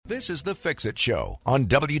This is the Fix-It Show on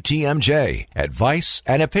WTMJ. Advice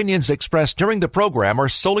and opinions expressed during the program are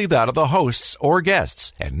solely that of the hosts or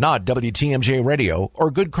guests and not WTMJ Radio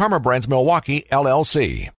or Good Karma Brands Milwaukee,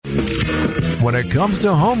 LLC. When it comes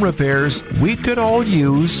to home repairs, we could all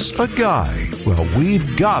use a guy. Well,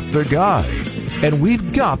 we've got the guy. And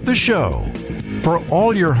we've got the show. For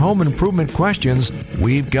all your home improvement questions,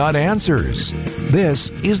 we've got answers. This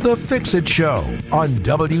is the Fix-It Show on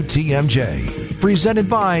WTMJ, presented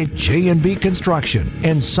by J&B Construction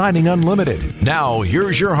and Siding Unlimited. Now,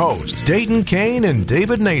 here's your host, Dayton, Kane, and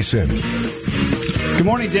David Nason. Good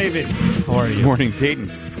morning, David. How are you? Good morning, Dayton.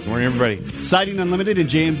 Good morning, everybody. Siding Unlimited and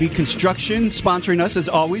J&B Construction sponsoring us as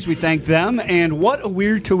always. We thank them. And what a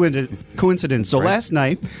weird coincidence. So last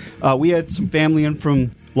night, we had some family in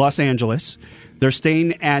from Los Angeles. They're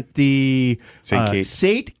staying at the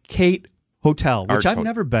St. Kate Hotel, which I've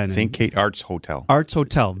never been in. St. Kate Arts Hotel. Arts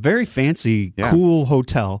Hotel. Very fancy, cool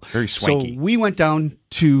hotel. Very swanky. So we went down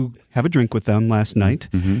to have a drink with them last night,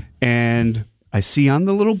 and I see on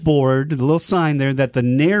the little board, the little sign there, that the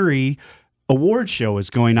NARI award show is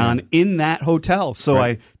going on in that hotel. So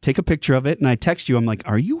I take a picture of it and I text you. I'm like,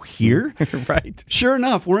 are you here? Right. Sure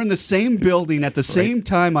enough, we're in the same building at the same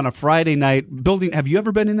time on a Friday night. Building. Have you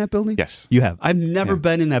ever been in that building? Yes. You have. I've never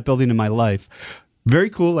been in that building in my life. Very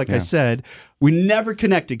cool. Like I said, we never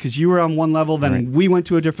connected because you were on one level, then we went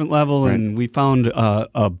to a different level, and we found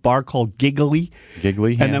a bar called Giggly.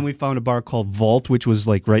 Giggly, and then we found a bar called Vault, which was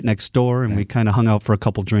like right next door, and we kind of hung out for a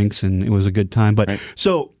couple drinks, and it was a good time. But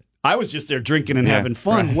so I was just there drinking and having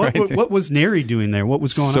fun. What was NARI doing there? What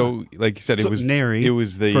was going on? So, like you said, it was NARI. It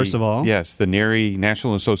was the first of all, yes, the NARI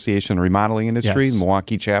National Association of Remodeling Industry, the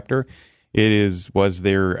Milwaukee chapter. It was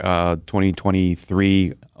their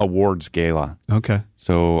 2023 awards gala. Okay.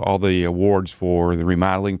 So all the awards for the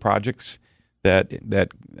remodeling projects that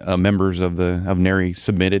members of NARI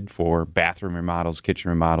submitted for bathroom remodels, kitchen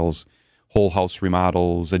remodels, whole house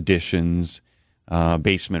remodels, additions,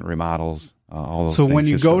 basement remodels. All those so things. when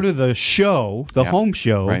you go to the show, the home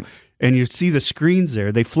show, and you see the screens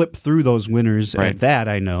there, they flip through those winners at that,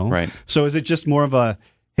 I know. Right. So is it just more of a,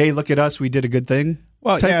 hey, look at us, we did a good thing?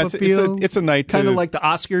 Well, yeah, it's a night kind of like the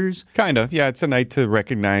Oscars. Kind of, yeah. It's a night to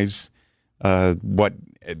recognize what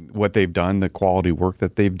they've done, the quality work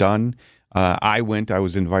that they've done. I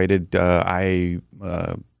was invited. I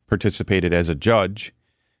participated as a judge,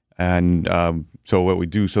 and so what we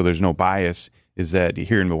do, so there's no bias, is that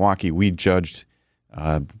here in Milwaukee we judged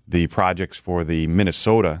the projects for the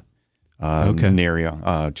Minnesota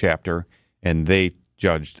NARI chapter, and they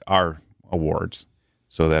judged our awards.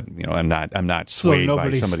 So that I'm not swayed so by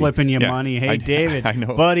nobody's somebody slipping you money. Hey, David, I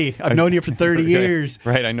know, buddy, I've known you for 30 years.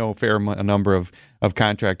 Right, I know a fair number of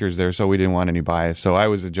contractors there, so we didn't want any bias. So I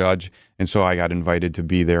was a judge, and so I got invited to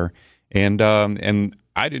be there, and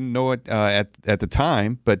I didn't know it at the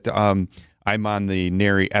time, but I'm on the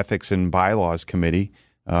NARI Ethics and Bylaws Committee.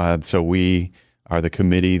 So we are the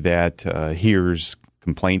committee that hears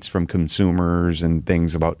complaints from consumers and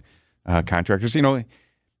things about contractors.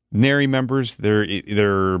 NARI members, they're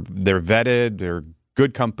vetted, they're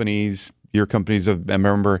good companies. Your company's a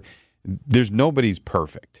member. There's nobody's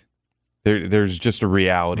perfect. There's just a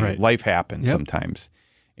reality. Right. Life happens sometimes,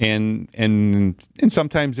 and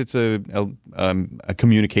sometimes it's a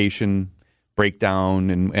communication breakdown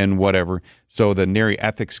and whatever. So the NARI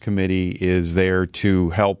Ethics Committee is there to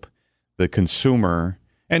help the consumer.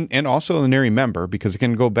 And also the NARI member, because it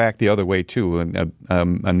can go back the other way too.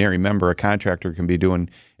 A NARI member, a contractor, can be doing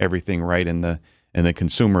everything right, and the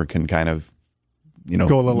consumer can kind of,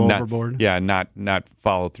 go a little overboard. Yeah, not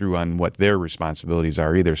follow through on what their responsibilities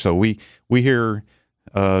are either. So we hear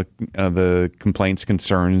the complaints,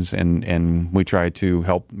 concerns, and we try to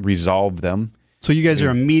help resolve them. So you guys are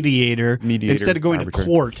a mediator instead of going to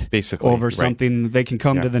court basically over something. They can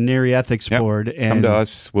come to the NARI Ethics Board and come to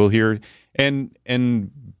us. We'll hear and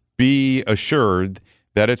be assured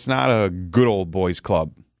that it's not a good old boys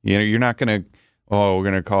club. You're not going to, we're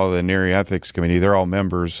going to call the NARI Ethics Committee. They're all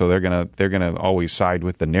members, so they're going to always side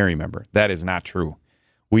with the NARI member. That is not true.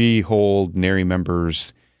 We hold NARI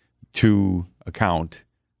members to account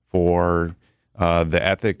for the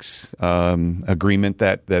ethics agreement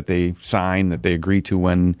that they sign, that they agree to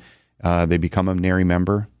when they become a NARI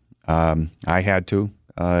member. I had to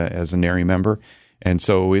as a NARI member, and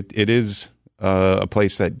so it is a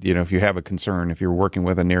place that, if you have a concern, if you're working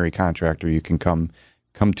with a NARI contractor, you can come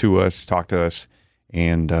to us, talk to us,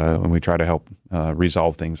 and we try to help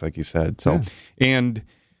resolve things, like you said. So, and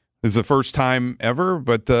this is the first time ever,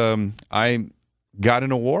 but I got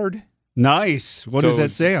an award Nice. What does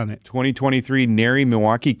that say on it? 2023 NARI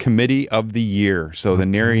Milwaukee Committee of the Year. So the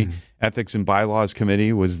NARI Ethics and Bylaws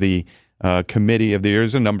Committee was the committee of the year.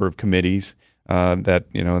 There's a number of committees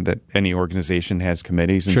that any organization has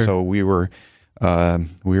committees, and so we were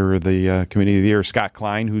the committee of the year. Scott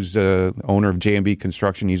Klein, who's the owner of J&B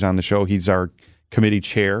Construction, he's on the show. He's our committee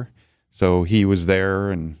chair, so he was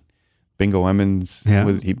there, and Bingo Emmons.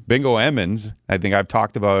 Bingo Emmons, I think I've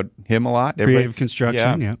talked about him a lot. Creative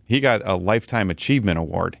Construction, yeah. He got a Lifetime Achievement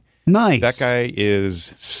Award. Nice. That guy is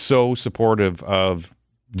so supportive of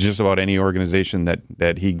just about any organization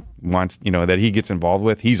that he wants, that he gets involved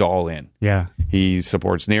with. He's all in. Yeah. He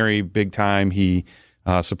supports NARI big time. He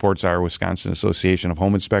supports our Wisconsin Association of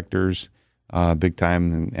Home Inspectors big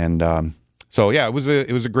time. And so, yeah, it was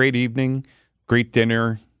a great evening, great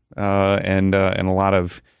dinner, and a lot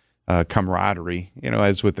of camaraderie,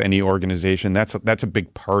 as with any organization. That's a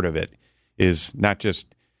big part of it, is not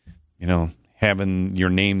just, having your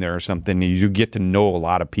name there or something. You get to know a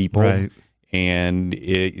lot of people. Right. And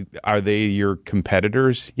are they your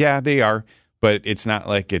competitors? Yeah, they are. But it's not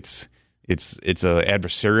like it's a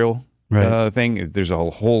adversarial thing. There's a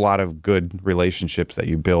whole lot of good relationships that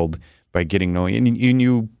you build by getting knowing, and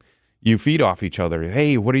you feed off each other.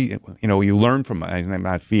 Hey, what do you learn from?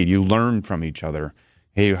 Not feed. You learn from each other.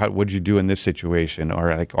 Hey, what'd you do in this situation?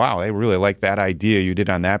 Or like, wow, I really like that idea you did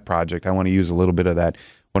on that project. I want to use a little bit of that.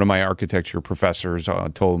 One of my architecture professors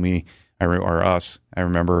told me, I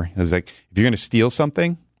remember, it was like, if you're going to steal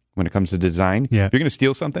something when it comes to design, if you're going to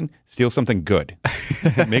steal something good.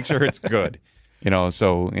 Make sure it's good.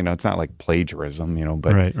 So, it's not like plagiarism,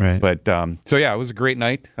 but, right. But, so yeah, it was a great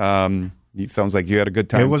night. It sounds like you had a good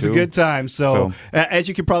time. It was too. A good time. So, as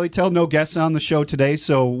you can probably tell, no guests on the show today.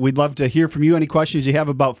 So we'd love to hear from you. Any questions you have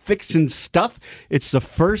about fixing stuff? It's the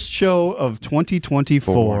first show of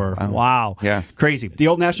 2024. Wow. Yeah. Crazy. The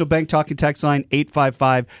Old National Bank talking text line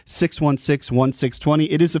 855-616-1620.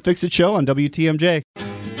 It is the Fix It Show on WTMJ.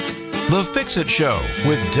 The Fix It Show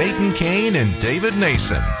with Dayton, Kane, and David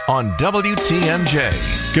Nason on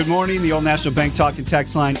WTMJ. Good morning. The Old National Bank talking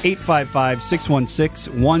text line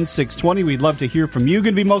 855-616-1620. We'd love to hear from you.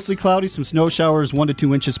 Going to be mostly cloudy, some snow showers, 1 to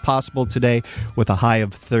 2 inches possible today with a high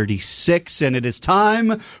of 36. And it is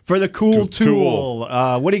time for the cool tool.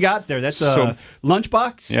 What do you got there? That's a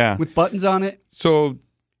lunchbox with buttons on it. So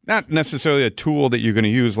not necessarily a tool that you're going to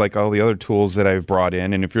use like all the other tools that I've brought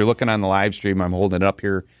in. And if you're looking on the live stream, I'm holding it up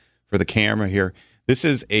here for the camera here. This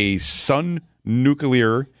is a Sun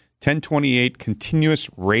Nuclear 1028 continuous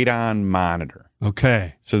radon monitor.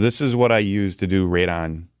 Okay. So this is what I use to do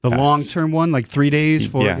radon. The long-term one, like 3 days,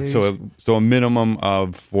 4 days? Yeah, so a minimum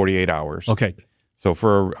of 48 hours. Okay. So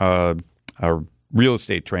for a real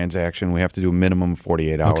estate transaction, we have to do a minimum of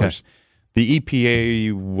 48 hours. Okay. The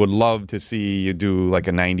EPA would love to see you do like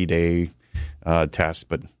a 90-day test,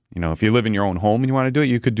 but if you live in your own home and you want to do it,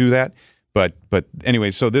 you could do that. But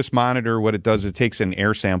anyway, so this monitor, what it does, it takes an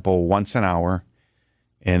air sample once an hour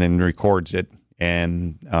and then records it.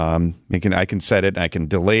 And I can set it. I can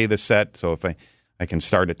delay the set. So if I can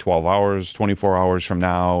start at 12 hours, 24 hours from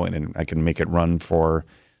now, and then I can make it run for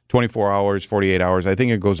 24 hours, 48 hours. I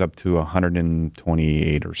think it goes up to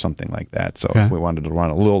 128 or something like that. So if we wanted to run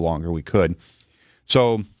a little longer, we could.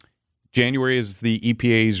 So January is the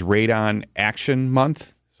EPA's Radon Action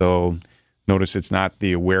Month. So notice it's not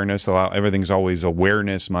the awareness. Everything's always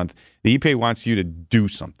awareness month. The EPA wants you to do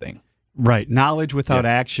something. Right. Knowledge without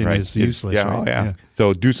action is useless. Right?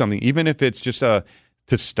 So do something. Even if it's just to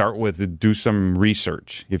start with, do some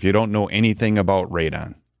research. If you don't know anything about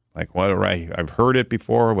radon, like I've heard it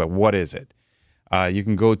before, but what is it? You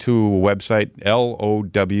can go to a website,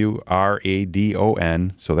 LOWRADON.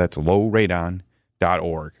 So that's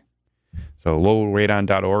lowradon.org. So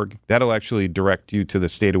lowradon.org, that'll actually direct you to the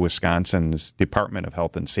state of Wisconsin's Department of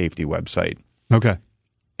Health and Safety website. Okay.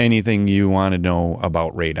 Anything you want to know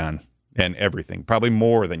about radon and everything, probably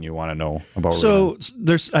more than you want to know about radon.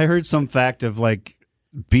 So I heard some fact of like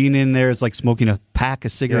being in there, it's like smoking a pack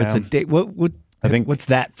of cigarettes a day. What's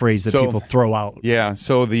that phrase that people throw out? Yeah.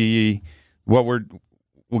 So we'll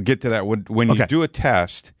get to that. When you do a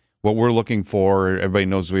test, what we're looking for, everybody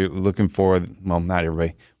knows we're looking for, well, not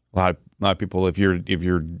everybody, a lot of people, if you're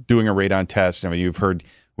doing a radon test, you've heard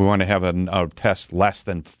we want to have a test less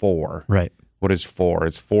than 4. Right. What is 4?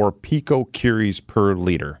 It's 4 picocuries per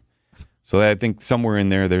liter. So I think somewhere in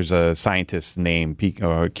there's a scientist's name,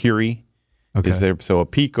 Curie. Okay. Is there? So a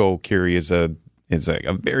picocurie is a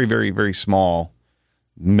very, very, very small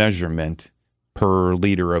measurement per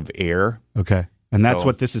liter of air. Okay. And that's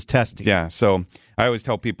what this is testing. Yeah. So I always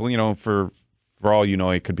tell people, for for all you know,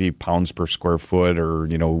 it could be pounds per square foot or,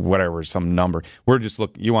 whatever, some number. We're just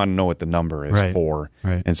you want to know what the number is for.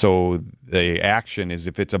 Right. And so the action is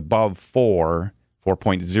if it's above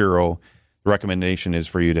 4.0, the recommendation is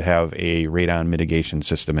for you to have a radon mitigation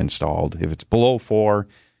system installed. If it's below 4,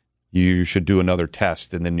 you should do another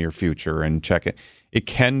test in the near future and check it. It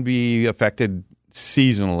can be affected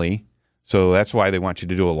seasonally, so that's why they want you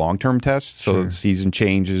to do a long-term test, so the season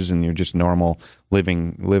changes and you're just normal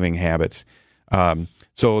living habits.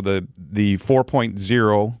 So the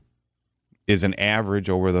 4.0 is an average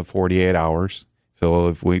over the 48 hours.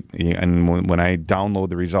 So when I download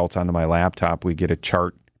the results onto my laptop, we get a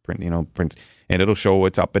chart print, and it'll show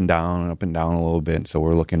it's up and down a little bit. So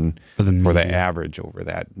we're looking for the average over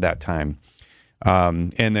that time.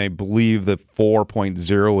 And I believe the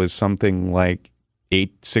 4.0 is something like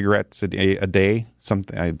 8 cigarettes a day.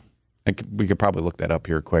 Something we could probably look that up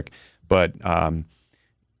here quick, but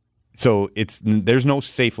so there's no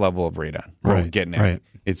safe level of radon. We're getting at it.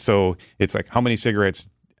 It's like how many cigarettes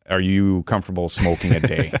are you comfortable smoking a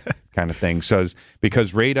day, kind of thing. So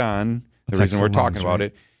because radon, the reason we're talking about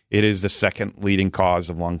it is the second leading cause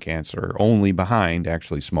of lung cancer, only behind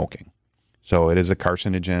actually smoking. So it is a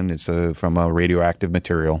carcinogen. It's from a radioactive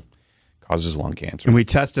material, causes lung cancer. And we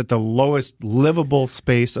test at the lowest livable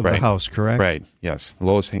space of the house, correct? Right. Yes, the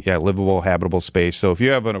lowest, livable, habitable space. So if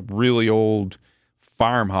you have a really old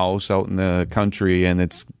farmhouse out in the country and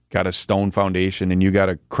it's got a stone foundation and you got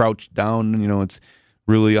to crouch down, it's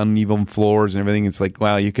really uneven floors and everything. It's like,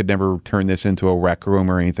 well, you could never turn this into a rec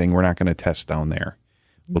room or anything. We're not going to test down there.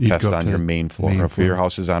 We'll test on your main floor. If your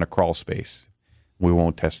house is on a crawl space, we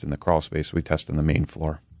won't test in the crawl space. We test on the main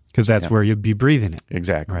floor. Because that's where you'd be breathing it.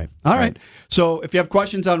 Exactly. Right. All right. So if you have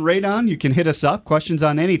questions on radon, you can hit us up. Questions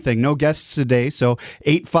on anything. No guests today. So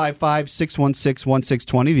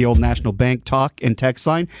 855-616-1620, the Old National Bank talk and text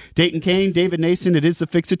line. Dayton Kane, David Nason, it is the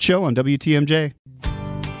Fix It Show on WTMJ.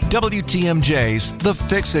 WTMJ's The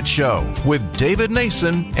Fix It Show with David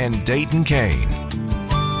Nason and Dayton Kane.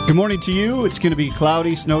 Good morning to you. It's going to be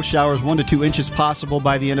cloudy, snow showers, 1 to 2 inches possible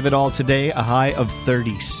by the end of it all today, a high of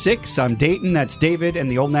 36. I'm Dayton, that's David,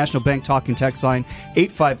 and the Old National Bank talk and text line,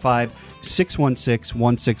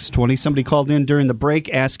 855-616-1620. Somebody called in during the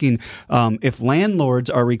break asking if landlords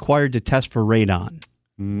are required to test for radon.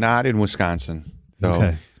 Not in Wisconsin.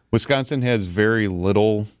 So Wisconsin has very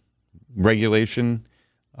little regulation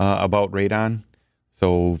about radon.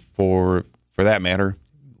 So for that matter,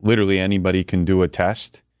 literally anybody can do a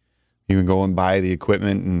test. You can go and buy the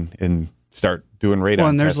equipment and start doing radon testing. Well,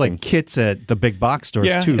 and there's like kits at the big box stores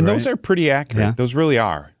too, and right? those are pretty accurate. Yeah. Those really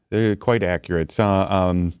are. They're quite accurate. Those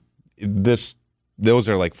are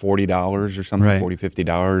like $40 or something, $40,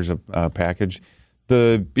 $50 a package.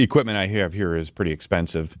 The equipment I have here is pretty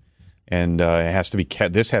expensive, and it has to be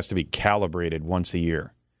this has to be calibrated once a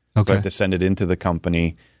year. Okay. So I have to send it into the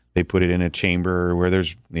company. They put it in a chamber where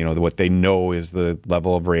there's, what they know is the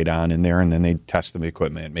level of radon in there, and then they test the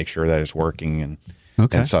equipment, make sure that it's working and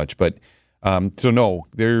such. But so no,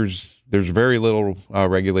 there's very little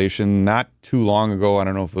regulation. Not too long ago, I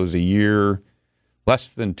don't know if it was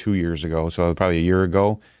less than 2 years ago, so probably a year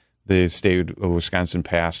ago, the state of Wisconsin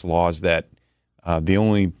passed laws that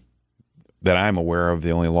that I'm aware of,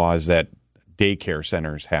 the only law is that daycare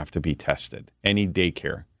centers have to be tested. Any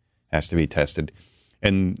daycare has to be tested.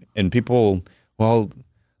 And people, well,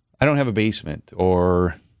 I don't have a basement,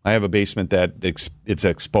 or I have a basement that it's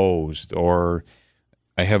exposed, or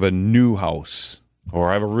I have a new house, or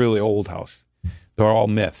I have a really old house. They're all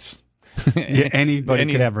myths. Yeah,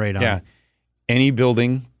 anybody could have radon. Yeah. Any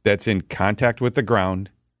building that's in contact with the ground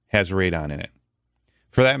has radon in it.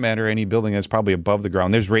 For that matter, any building that's probably above the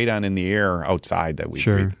ground, there's radon in the air outside that we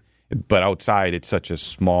breathe. But outside, it's such a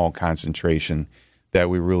small concentration that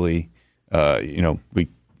we really...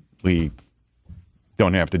 we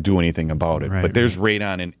don't have to do anything about it. But there's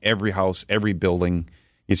radon in every house, every building.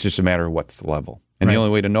 It's just a matter of what's the level. And the only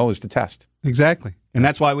way to know is to test. Exactly. And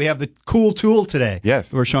that's why we have the cool tool today.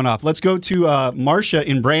 Yes. We're showing off. Let's go to Marcia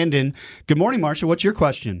in Brandon. Good morning, Marcia. What's your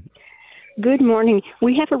question? Good morning.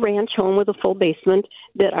 We have a ranch home with a full basement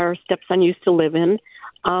that our stepson used to live in.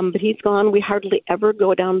 But he's gone. We hardly ever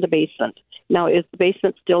go down the basement. Now, is the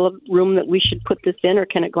basement still a room that we should put this in, or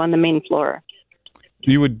can it go on the main floor?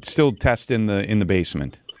 You would still test in the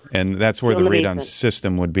basement, and that's where the radon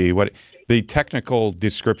system would be. What the technical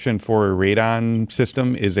description for a radon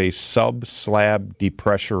system is a sub-slab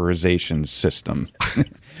depressurization system.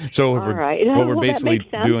 So what we're basically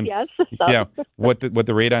doing, yes. what the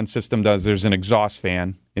radon system does, there's an exhaust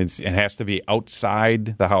fan. It has to be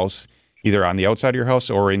outside the house, either on the outside of your house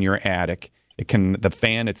or in your attic. The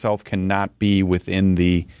fan itself cannot be within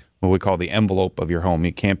the what we call the envelope of your home.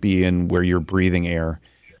 It can't be in where you're breathing air.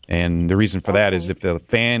 And the reason for that is if the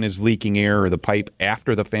fan is leaking air or the pipe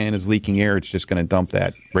after the fan is leaking air, it's just going to dump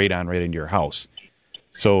that right into your house.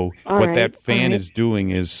 So what that fan is doing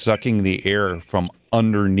is sucking the air from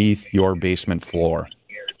underneath your basement floor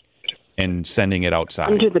and sending it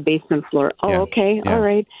outside. Under the basement floor. Oh, okay. Yeah. All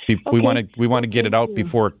right. We want to get it out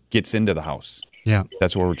before it gets into the house. Yeah.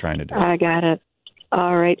 That's what we're trying to do. I got it.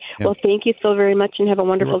 All right. Yep. Well, thank you so very much and have a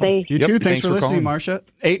wonderful day. You Yep, too. thanks Thanks for for listening, calling. Marcia.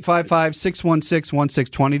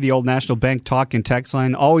 855-616-1620, the Old National Bank talk and text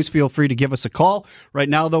line. Always feel free to give us a call. Right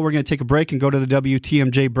now, though, we're going to take a break and go to the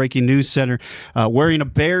WTMJ Breaking News Center. Wearing a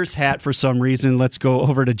Bears hat for some reason. Let's go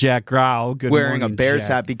over to Jack Grau. Good Wearing morning, a Bears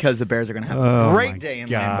Jack. hat because the Bears are going to have Oh, a great my day in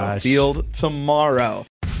gosh. Lambeau Field tomorrow.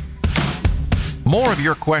 More of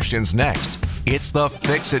your questions next. It's the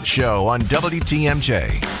Fix It Show on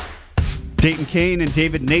WTMJ. Dayton Kane and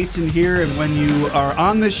David Nason here, and when you are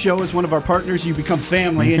on this show as one of our partners, you become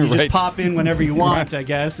family, and you just Right. pop in whenever you want, I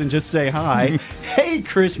guess, and just say hi. Hey,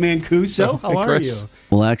 Chris Mancuso, how are Chris. you?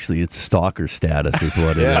 Well, actually, it's stalker status is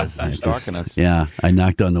what it Yeah, is. you're It's stalking us. Yeah, I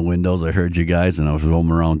knocked on the windows. I heard you guys, and I was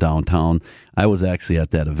roaming around downtown. I was actually at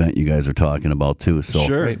that event you guys are talking about, too. So,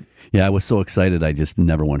 Sure. Yeah, I was so excited. I just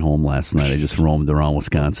never went home last night. I just roamed around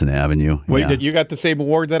Wisconsin Avenue. Wait, yeah. you got the same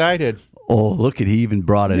award that I did. Oh, look at he even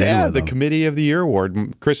brought it in. Yeah, with the him. Committee of the Year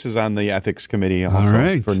award. Chris is on the ethics committee also All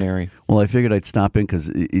right. for NARI. Well, I figured I'd stop in because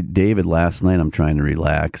David, last night I'm trying to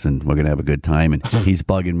relax and we're going to have a good time. And he's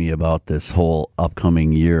bugging me about this whole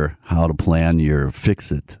upcoming year, how to plan your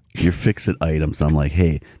fix-it items. I'm like,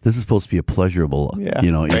 hey, this is supposed to be a pleasurable,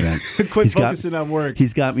 event. Quit focusing on work.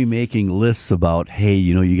 He's got me making lists about, hey,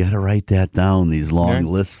 you got to write that down, these long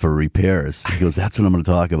lists for repairs. He goes, that's what I'm going to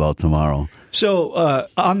talk about tomorrow. So,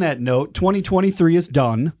 on that note, 2023 is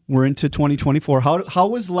done. We're into 2024. How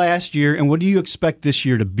was last year, and what do you expect this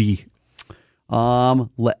year to be?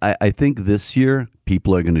 I think this year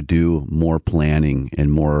people are going to do more planning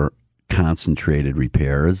and more concentrated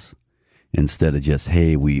repairs instead of just,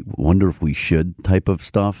 hey, we wonder if we should type of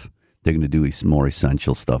stuff. They're going to do more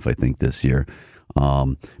essential stuff, I think, this year.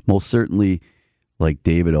 Most certainly, like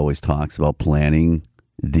David always talks about, planning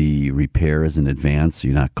the repairs in advance so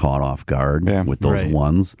you're not caught off guard with those Right.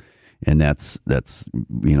 ones. And that's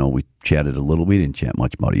we chatted a little. We didn't chat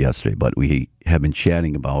much about it yesterday, but we have been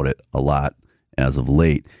chatting about it a lot as of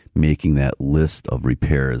late, making that list of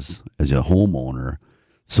repairs as a homeowner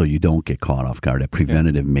so you don't get caught off guard, that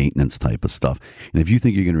preventative maintenance type of stuff. And if you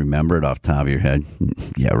think you're going to remember it off the top of your head,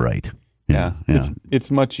 yeah, right. Yeah. It's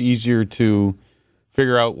much easier to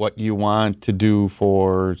figure out what you want to do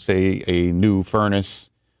for, say, a new furnace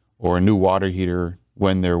or a new water heater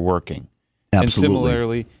when they're working. Absolutely. And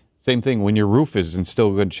similarly, same thing, when your roof is in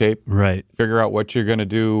still good shape, Right. figure out what you're going to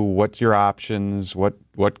do, what's your options, what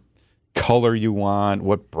color you want,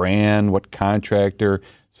 what brand, what contractor,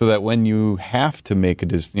 so that when you have to make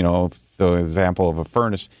the example of a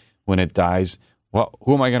furnace, when it dies, well,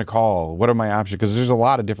 who am I going to call? What are my options? Because there's a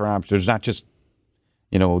lot of different options. There's not just,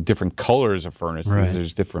 different colors of furnaces. Right.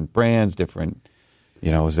 There's different brands, different,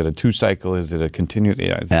 is it a 2-cycle? Is it a continuous?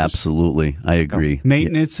 Yeah, it's just- Absolutely. I agree.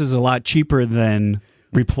 Maintenance is a lot cheaper than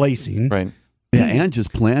replacing. right. Yeah, and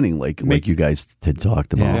just planning, like you guys had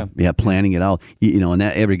talked about. Yeah, planning it out. And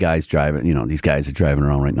that every guy's driving. These guys are driving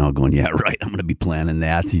around right now, going, "Yeah, right. I'm going to be planning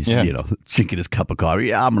that." He's, drinking his cup of coffee.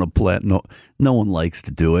 Yeah, I'm going to plan. No one likes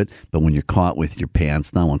to do it, but when you're caught with your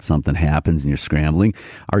pants down when something happens and you're scrambling,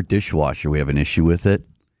 our dishwasher, we have an issue with it,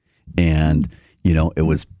 and there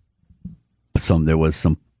was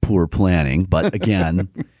some poor planning, but again.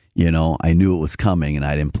 I knew it was coming, and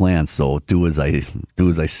I didn't plan. So do as I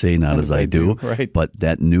say, not as I do. Right. But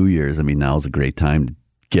that New Year's, now is a great time to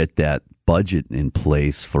get that budget in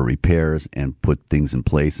place for repairs and put things in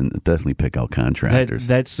place, and definitely pick out contractors.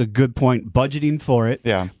 That's a good point. Budgeting for it.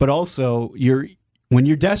 Yeah. But also, when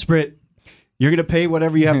you're desperate, you're going to pay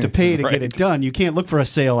whatever you have to pay to get it done. You can't look for a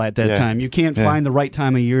sale at that time. You can't find the right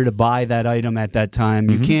time of year to buy that item at that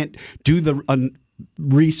time. You can't do the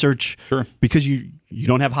research because you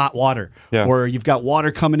don't have hot water, or you've got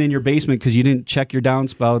water coming in your basement because you didn't check your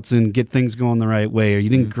downspouts and get things going the right way, or you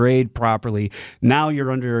didn't grade properly. Now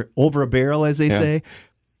you're over a barrel, as they say.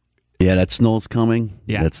 Yeah, that snow's coming.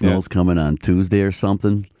 Yeah. That snow's coming on Tuesday or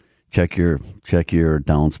something. Check your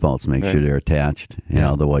downspouts. Make sure they're attached.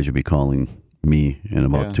 Otherwise you'll be calling me in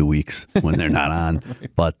about 2 weeks when they're not on.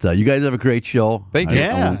 But you guys have a great show. Thank you.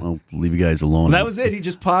 I'll leave you guys alone. Well, that was it. He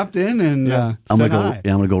just popped in and I'm said gonna hi. go.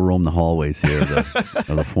 I'm gonna go roam the hallways here of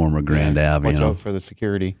the former Grand Ave. Watch out for the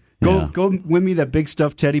security. Go win me that big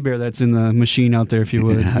stuffed teddy bear that's in the machine out there if you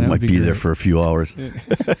would. I might be there for a few hours. All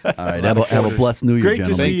right, have a blessed New Year, Great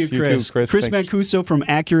gentlemen. to see you, Thanks. Chris. You too, Chris. Chris Thanks. Mancuso from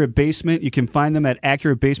Accurate Basement. You can find them at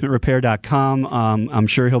accuratebasementrepair.com. I'm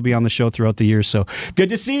sure he'll be on the show throughout the year. So good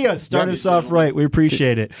to see you. Start us off right. We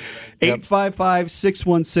appreciate it.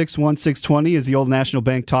 855-616-1620 is the Old National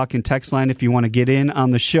Bank talk and text line if you want to get in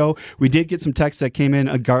on the show. We did get some texts that came in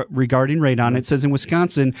regarding radon. It says in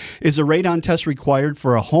Wisconsin, is a radon test required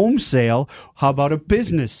for a home sale? How about a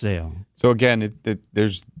business sale? So again,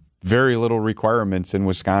 there's very little requirements in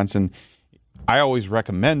Wisconsin. I always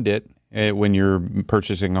recommend it when you're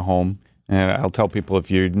purchasing a home. And I'll tell people, if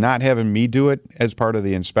you're not having me do it as part of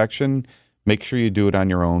the inspection, make sure you do it on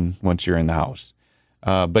your own once you're in the house.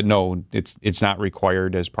 But no, it's not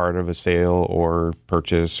required as part of a sale or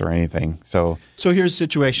purchase or anything. So here's the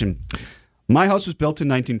situation. My house was built in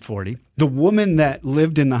 1940. The woman that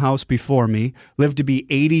lived in the house before me lived to be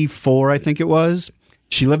 84, I think it was.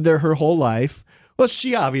 She lived there her whole life. Well,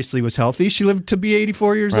 she obviously was healthy. She lived to be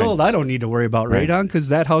 84 years old. I don't need to worry about radon because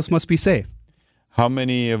that house must be safe. How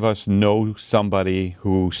many of us know somebody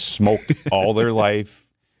who smoked all their life,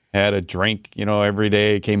 had a drink, every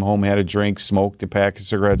day, came home, had a drink, smoked a pack of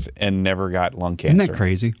cigarettes, and never got lung cancer? Isn't that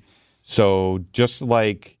crazy? So just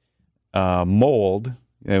like mold,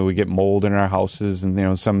 we get mold in our houses, and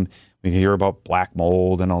we hear about black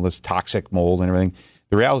mold and all this toxic mold and everything.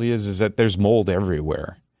 The reality is that there's mold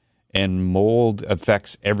everywhere, and mold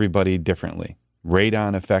affects everybody differently.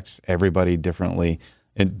 Radon affects everybody differently,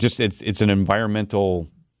 and just it's an environmental,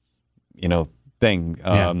 thing.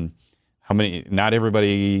 Not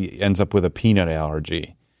everybody ends up with a peanut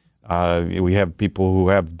allergy. We have people who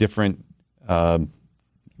have different,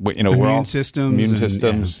 immune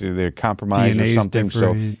systems. They're compromised DNA or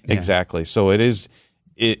something. Exactly. So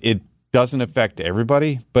it doesn't affect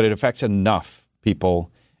everybody, but it affects enough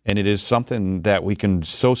people, and it is something that we can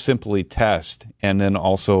so simply test and then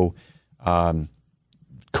also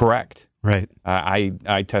correct. Right.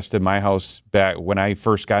 I tested my house back when I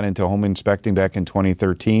first got into home inspecting back in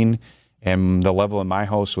 2013, and the level in my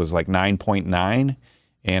house was like 9.9,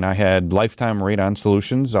 and I had Lifetime Radon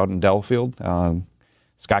Solutions out in Delafield.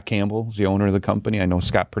 Scott Campbell is the owner of the company. I know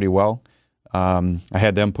Scott pretty well. I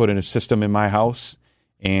had them put in a system in my house,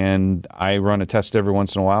 and I run a test every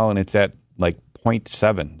once in a while, and it's at like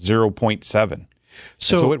 0.7.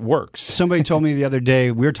 So it works. Somebody told me the other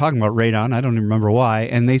day, we were talking about radon, I don't even remember why,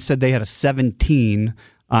 and they said they had a 17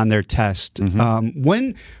 on their test.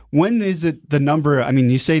 Mm-hmm. When is it the number? I mean,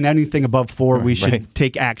 you say anything above 4, we should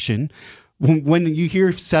take action. When you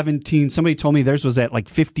hear 17, somebody told me theirs was at like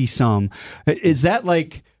 50-some. Is that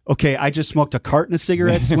like, okay, I just smoked a carton of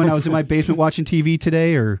cigarettes when I was in my basement watching TV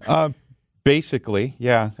today? Or basically,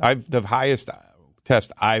 yeah. The highest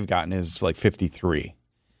test I've gotten is like 53.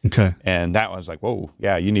 Okay. And that was like, whoa,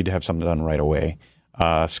 yeah, you need to have something done right away.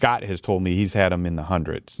 Scott has told me he's had them in the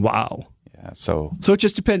hundreds. Wow. Yeah, so it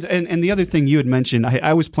just depends. And the other thing you had mentioned,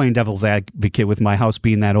 I was playing devil's advocate with my house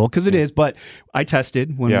being that old, because it is, but I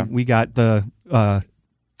tested when we got the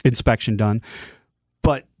inspection done.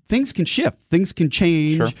 But things can shift. Things can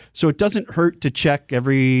change. Sure. So it doesn't hurt to check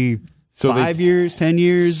every 5 years, 10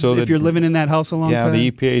 years, if you're living in that house a long time. Yeah, the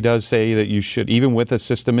EPA does say that you should, even with a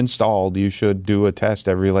system installed, you should do a test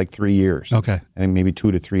every like 3 years. Okay. I think maybe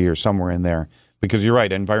 2 to 3 years, somewhere in there. Because you're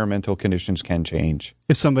right, environmental conditions can change.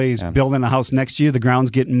 If somebody's building a house next to you, the ground's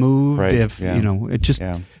getting moved. Right. It just,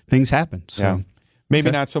 things happen. So. Maybe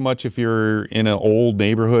not so much if you're in an old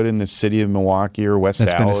neighborhood in the city of Milwaukee or West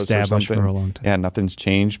Dallas. That's been established or something. for a long time. Yeah, nothing's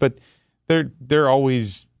changed. But they're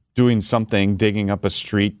always doing something, digging up a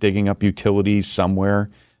street, digging up utilities somewhere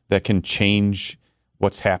that can change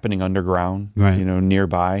what's happening underground,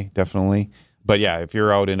 nearby, definitely. But yeah, if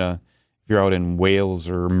you're out in Wales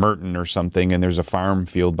or Merton or something, and there's a farm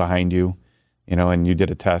field behind you, and you did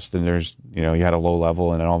a test, and there's, you had a low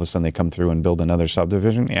level, and then all of a sudden they come through and build another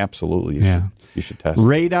subdivision, absolutely, you should test.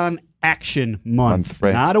 Radon Action Month.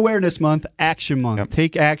 Right. Not Awareness Month, Action Month. Yep.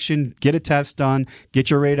 Take action, get a test done, get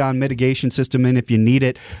your radon mitigation system in if you need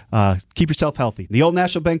it. Keep yourself healthy. The Old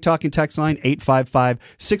National Bank talking text line,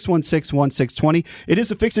 855-616-1620. It is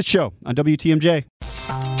a Fix-It Show on WTMJ.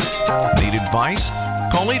 Need advice?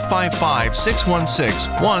 Call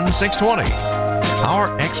 855-616-1620.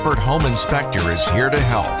 Our expert home inspector is here to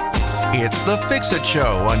help. It's the Fix-It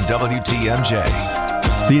Show on WTMJ.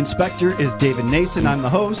 The inspector is David Nason. I'm the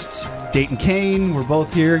host. Dayton Kane. We're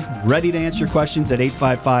both here, ready to answer your questions at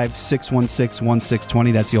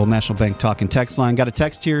 855-616-1620. That's the Old National Bank talk and text line. Got a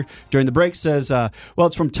text here during the break. Says,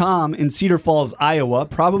 it's from Tom in Cedar Falls, Iowa,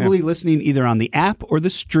 probably listening either on the app or the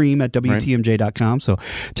stream at WTMJ.com. So,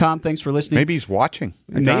 Tom, thanks for listening. Maybe he's watching.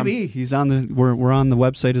 Maybe he's on the. We're on the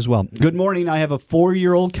website as well. Good morning. I have a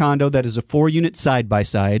 4-year-old condo that is a 4-unit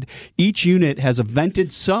side-by-side. Each unit has a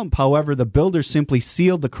vented sump. However, the builder simply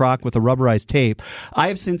sealed the crock with a rubberized tape. I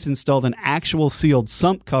have since installed an actual sealed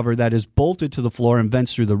sump cover that is bolted to the floor and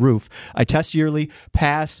vents through the roof. I test yearly,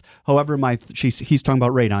 pass. However, he's talking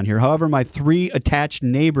about radon here. However, my 3 attached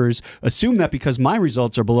neighbors assume that because my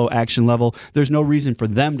results are below action level, there's no reason for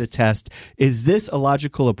them to test. Is this a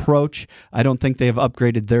logical approach? I don't think they have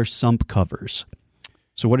upgraded their sump covers.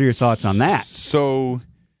 So what are your thoughts on that? So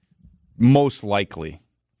most likely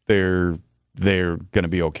they're going to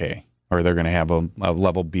be okay, or they're going to have a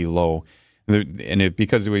level below. And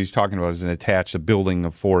because what he's talking about is a building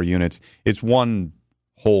of 4 units, it's one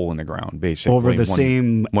hole in the ground, basically. Over the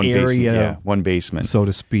same area, one basement, so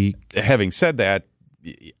to speak. Having said that,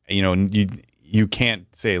 you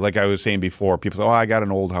can't say, like I was saying before, people say, I got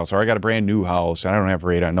an old house, or I got a brand new house, and I don't have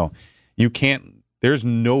radon. No, you can't. There's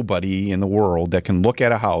nobody in the world that can look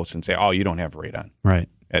at a house and say, you don't have radon. Right.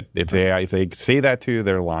 If they say that to you,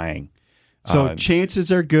 they're lying. So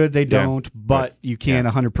chances are good they don't, but you can't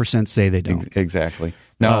 100% say they don't. Exactly.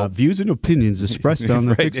 Now, views and opinions expressed on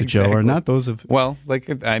the Fix It Show are not those of... Well,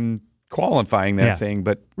 I'm qualifying that saying,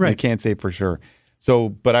 but I can't say for sure. So,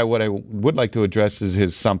 but what I would like to address is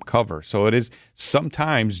his sump cover. So it is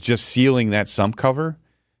sometimes just sealing that sump cover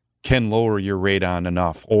can lower your radon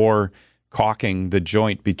enough, or caulking the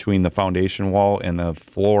joint between the foundation wall and the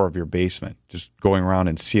floor of your basement, just going around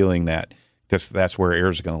and sealing that. That's where air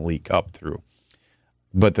is going to leak up through.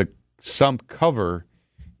 But the sump cover,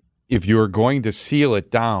 if you're going to seal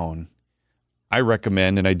it down, I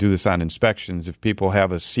recommend, and I do this on inspections, if people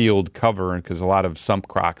have a sealed cover, because a lot of sump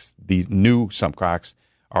crocks, these new sump crocks,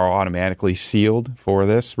 are automatically sealed for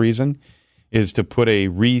this reason, is to put a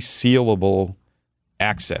resealable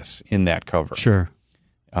access in that cover. Sure.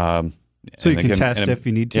 So you can test if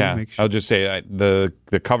you need to. Yeah, make sure. I'll just say the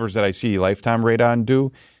covers that I see Lifetime Radon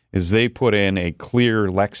do is they put in a clear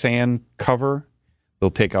Lexan cover. They'll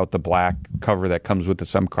take out the black cover that comes with the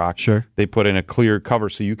sump crock. Sure. They put in a clear cover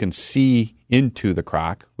so you can see into the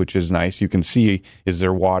crock, which is nice. You can see, is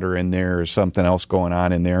there water in there or something else going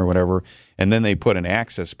on in there or whatever. And then they put an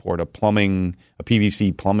access port, a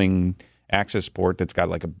PVC plumbing access port that's got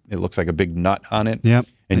it looks like a big nut on it. Yep.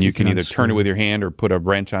 And you can either turn it with your hand or put a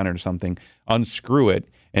wrench on it or something, unscrew it,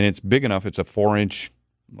 and it's big enough. It's a 4-inch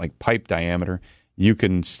pipe diameter. You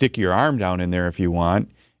can stick your arm down in there if you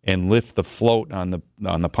want and lift the float on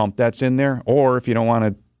the pump that's in there. Or if you don't want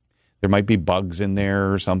to, there might be bugs in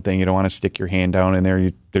there or something. You don't want to stick your hand down in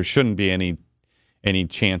there. There shouldn't be any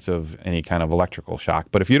chance of any kind of electrical shock.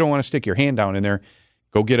 But if you don't want to stick your hand down in there,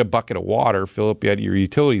 go get a bucket of water, fill up your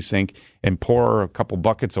utility sink, and pour a couple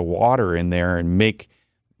buckets of water in there and make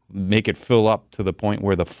it fill up to the point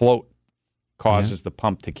where the float causes the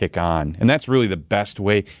pump to kick on. And that's really the best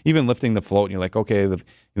way. Even lifting the float, and you're like, okay,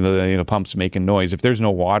 the pump's making noise. If there's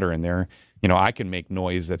no water in there, I can make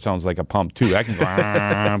noise that sounds like a pump too. I can go,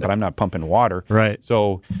 but I'm not pumping water. Right.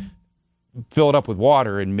 So fill it up with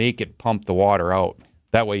water and make it pump the water out.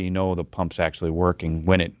 That way the pump's actually working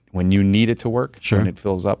when you need it to work, when it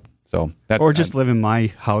fills up. So or just live in my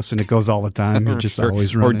house and it goes all the time. You're just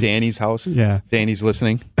always running. Or Danny's house. Yeah. Danny's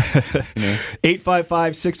listening.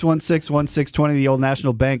 855-616-1620, the Old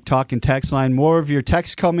National Bank talk and text line. More of your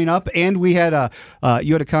texts coming up. And we had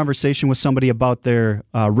you had a conversation with somebody about their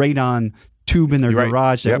radon tube in their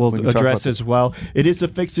garage that we'll address as well. It is the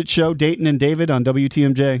Fix It Show, Dayton and David on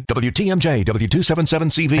WTMJ. WTMJ,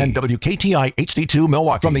 W277CV, and WKTI HD2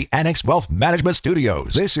 Milwaukee from the Annex Wealth Management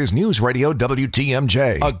Studios. This is News Radio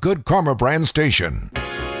WTMJ, a Good Karma brand station.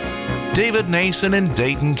 David Nason and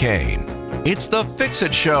Dayton Kane. It's the Fix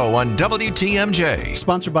It Show on WTMJ.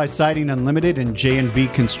 Sponsored by Siding Unlimited and J&B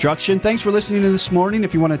Construction. Thanks for listening to this morning.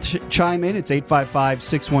 If you want to chime in, it's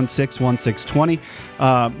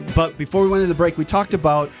 855-616-1620. But before we went to the break, we talked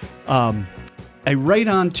about a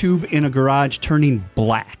radon tube in a garage turning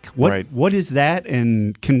black. What is that,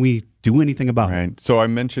 and can we do anything about it? So I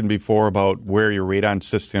mentioned before about where your radon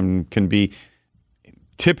system can be.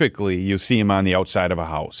 Typically, you see them on the outside of a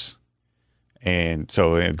house. And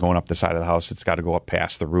so going up the side of the house, it's got to go up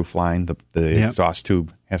past the roof line. The exhaust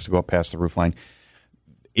tube has to go up past the roof line.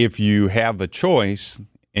 If you have a choice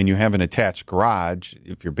and you have an attached garage,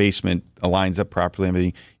 if your basement aligns up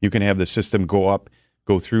properly, you can have the system go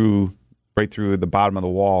through right through the bottom of the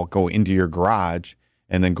wall, go into your garage,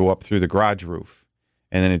 and then go up through the garage roof.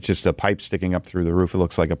 And then it's just a pipe sticking up through the roof. It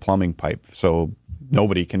looks like a plumbing pipe. So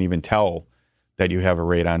nobody can even tell that you have a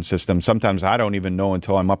radon system. Sometimes I don't even know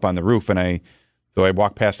until I'm up on the roof, and I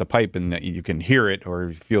walk past a pipe and you can hear it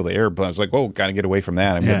or feel the air blow. I was like, oh, got to get away from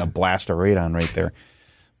that. I'm getting a blast of radon right there.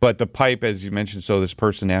 But the pipe, as you mentioned, so this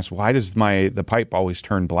person asked, why does the pipe always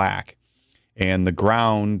turn black? And the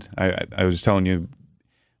ground, I was telling you,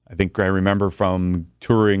 I think I remember from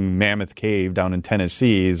touring Mammoth Cave down in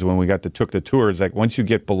Tennessee is when we took the tour. It's like once you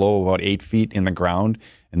get below about 8 feet in the ground,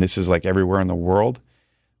 and this is like everywhere in the world,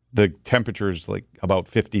 the temperature is like about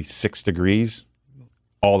 56 degrees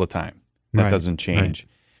all the time. That doesn't change.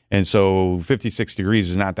 Right. And so 56 degrees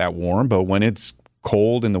is not that warm, but when it's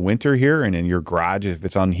cold in the winter here and in your garage, if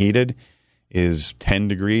it's unheated, is 10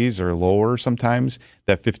 degrees or lower sometimes,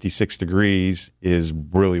 that 56 degrees is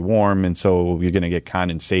really warm, and so you're going to get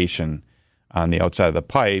condensation on the outside of the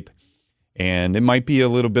pipe, and it might be a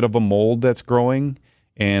little bit of a mold that's growing,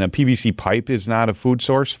 and a PVC pipe is not a food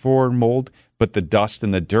source for mold, but the dust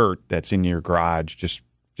and the dirt that's in your garage just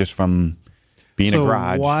from being a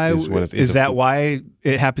garage is what it is. Is that why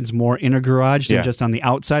it happens more in a garage than just on the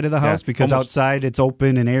outside of the house? Because outside it's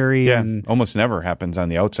open and airy. Yeah, and almost never happens on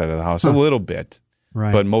the outside of the house. A little bit,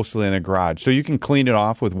 but mostly in a garage. So you can clean it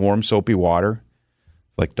off with warm soapy water,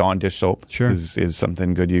 like Dawn dish soap. Is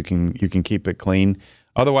something good. You can keep it clean.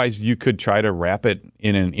 Otherwise, you could try to wrap it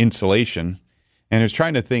in an insulation. And I was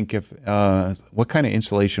trying to think if what kind of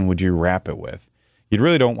insulation would you wrap it with? You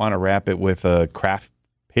really don't want to wrap it with a craft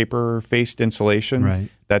paper-faced insulation. Right.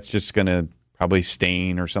 That's just going to probably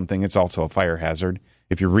stain or something. It's also a fire hazard.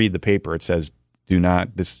 If you read the paper, it says,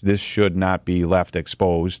 this should not be left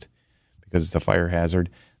exposed because it's a fire hazard.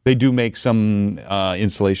 They do make some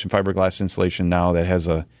insulation, fiberglass insulation now that has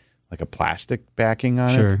a plastic backing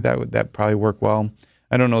on it. That probably work well.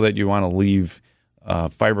 I don't know that you want to leave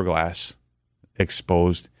fiberglass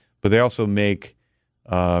exposed, but they also make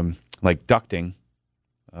like ducting,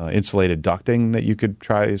 insulated ducting that you could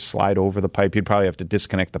try to slide over the pipe. You'd probably have to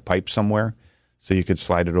disconnect the pipe somewhere so you could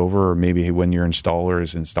slide it over, or maybe when your installer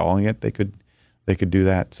is installing it, they could do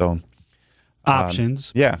that. So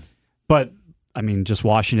options. Yeah. But I mean, just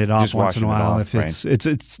washing it off once in a while. If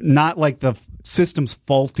it's not like the system's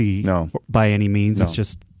faulty by any means. It's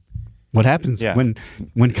just what happens when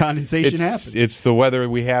condensation happens. It's the weather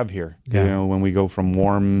we have here. Yeah. You know, when we go from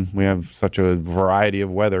warm, we have such a variety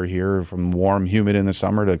of weather here, from warm, humid in the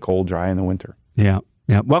summer to cold, dry in the winter. Yeah.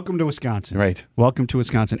 Yeah. Welcome to Wisconsin. Right. Welcome to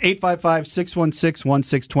Wisconsin.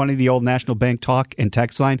 855-616-1620, the old National Bank talk and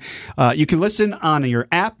text line. You can listen on your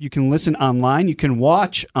app. You can listen online. You can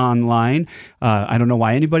watch online. I don't know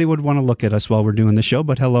why anybody would want to look at us while we're doing the show,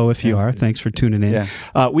 but hello if you are. Thanks for tuning in. Yeah.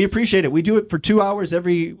 We appreciate it. We do it for 2 hours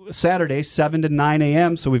every Saturday, 7 to 9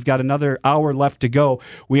 a.m., so we've got another hour left to go.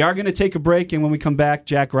 We are going to take a break, and when we come back,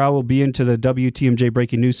 Jack Rao will be into the WTMJ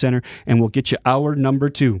Breaking News Center, and we'll get you hour number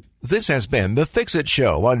 2. This has been The Fix-It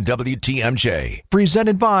Show on WTMJ,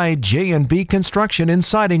 presented by J&B Construction and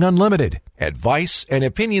Siding Unlimited. Advice and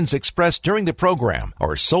opinions expressed during the program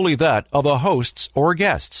are solely that of the hosts or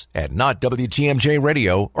guests, and not WTMJ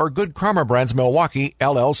Radio or Good Karma Brands Milwaukee,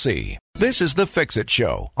 LLC. This is The Fix-It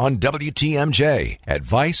Show on WTMJ.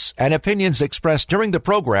 Advice and opinions expressed during the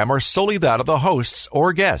program are solely that of the hosts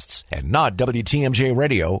or guests, and not WTMJ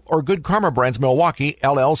Radio or Good Karma Brands Milwaukee,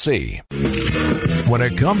 LLC. When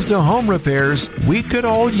it comes to home repairs, we could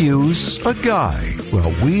all use a guy.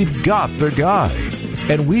 Well, we've got the guy,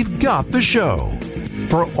 and we've got the show.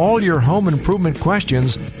 For all your home improvement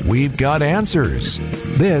questions, we've got answers.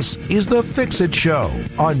 This is The Fix-It Show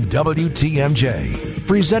on WTMJ,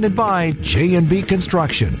 presented by J&B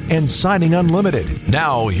Construction and Siding Unlimited.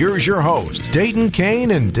 Now, here's your host, Dayton,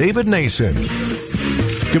 Kane, and David Nason.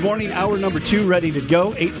 Good morning. Hour number 2 ready to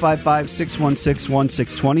go.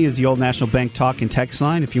 855-616-1620 is the old National Bank talk and text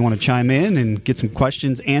line. If you want to chime in and get some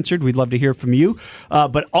questions answered, we'd love to hear from you.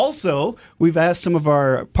 But also, we've asked some of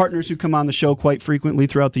our partners who come on the show quite frequently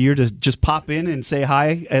throughout the year to just pop in and say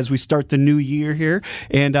hi as we start the new year here.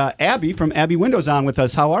 And Abby from Abby Windows on with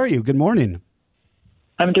us. How are you? Good morning.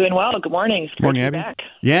 I'm doing well. Good morning. Good morning, Abby. Back.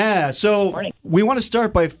 Yeah, so we want to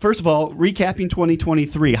start by, first of all, recapping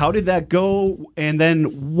 2023. How did that go? And then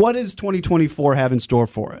what does 2024 have in store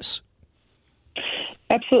for us?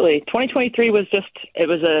 Absolutely. 2023 was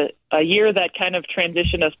a year that kind of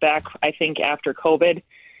transitioned us back, I think, after COVID,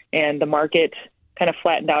 and the market kind of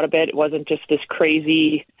flattened out a bit. It wasn't just this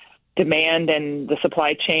crazy demand, and the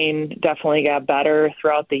supply chain definitely got better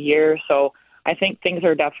throughout the year. So I think things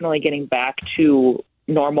are definitely getting back to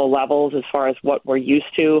normal levels as far as what we're used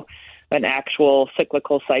to. an actual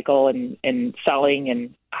cyclical cycle and selling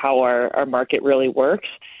and how our market really works.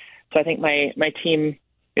 So I think my team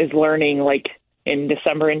is learning, like in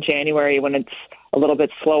December and January when it's a little bit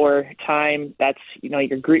slower time, that's, your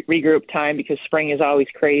regroup time because spring is always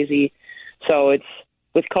crazy. So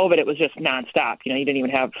with COVID, it was just nonstop. You didn't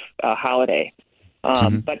even have a holiday.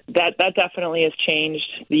 But that definitely has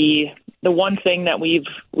changed. The one thing that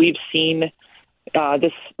we've seen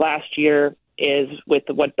this last year is with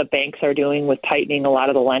what the banks are doing with tightening a lot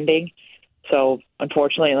of the lending. So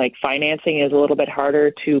unfortunately, like financing is a little bit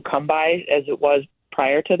harder to come by as it was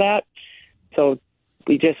prior to that. So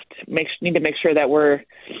we just need to make sure that we're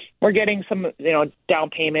getting some down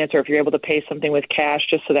payments, or if you're able to pay something with cash,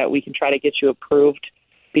 just so that we can try to get you approved,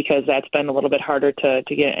 because that's been a little bit harder to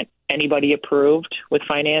get anybody approved with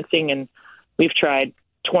financing. And we've tried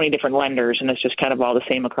 20 different lenders, and it's just kind of all the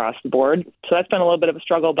same across the board. So that's been a little bit of a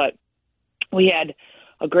struggle, but we had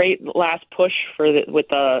a great last push with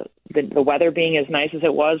the weather being as nice as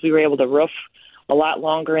it was. We were able to roof a lot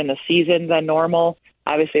longer in the season than normal.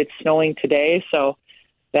 Obviously, it's snowing today, so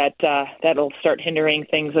that'll start hindering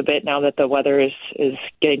things a bit now that the weather is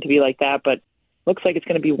getting to be like that. But looks like it's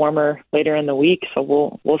going to be warmer later in the week,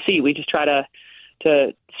 so we'll see. We just try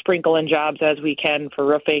to sprinkle in jobs as we can for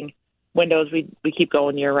roofing. Windows, we keep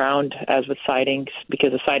going year round, as with siding,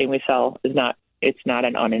 because the siding we sell it's not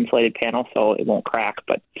an uninsulated panel, so it won't crack.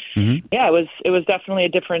 But yeah, it was definitely a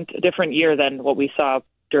different year than what we saw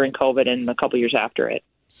during COVID and a couple years after it.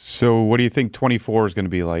 So what do you think 24 is going to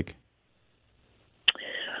be like?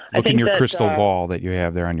 Look in your crystal ball that you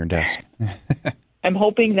have there on your desk. I'm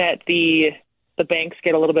hoping that the banks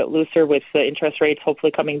get a little bit looser with the interest rates,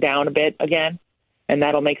 hopefully coming down a bit again, and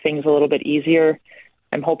that'll make things a little bit easier.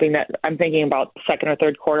 I'm thinking about second or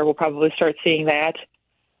third quarter, we'll probably start seeing that.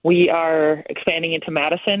 We are expanding into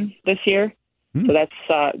Madison this year. So that's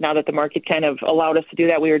now that the market kind of allowed us to do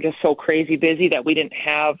that. We were just so crazy busy that we didn't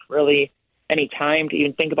have really any time to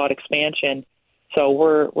even think about expansion. So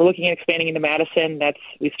we're looking at expanding into Madison.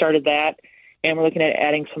 We started that, and we're looking at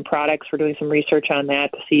adding some products. We're doing some research on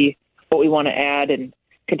that to see what we want to add and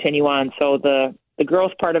continue on. So the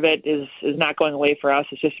growth part of it is not going away for us.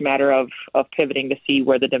 It's just a matter of pivoting to see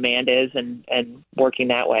where the demand is and working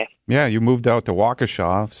that way. Yeah, you moved out to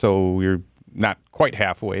Waukesha, so you're not quite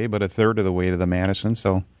halfway, but a third of the way to the Madison.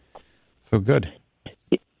 So good.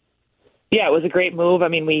 Yeah, it was a great move. I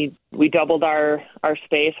mean, we doubled our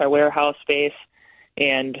space, our warehouse space,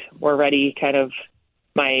 and we're ready. Kind of,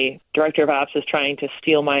 my director of ops is trying to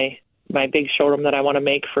steal my big showroom that I want to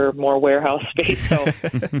make for more warehouse space. So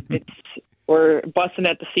we're busting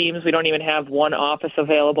at the seams. We don't even have one office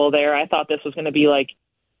available there. I thought this was going to be like,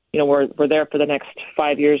 we're there for the next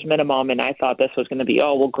 5 years minimum, and I thought this was going to be,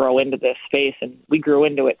 we'll grow into this space, and we grew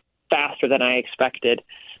into it faster than I expected.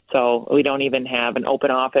 So we don't even have an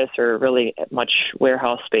open office or really much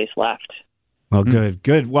warehouse space left. Well,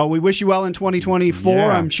 good. Well, we wish you well in 2024.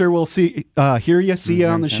 Yeah. I'm sure we'll see you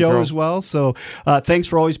on the show as well. So thanks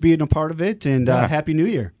for always being a part of it, and Happy New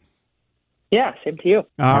Year. Yeah, same to you.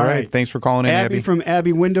 All right. Thanks for calling in, Abby. From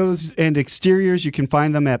Abby Windows and Exteriors. You can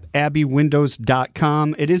find them at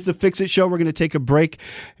abbywindows.com. It is the Fix It Show. We're going to take a break.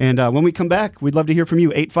 And when we come back, we'd love to hear from you.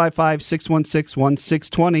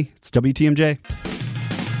 855-616-1620. It's WTMJ.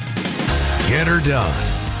 Get her done.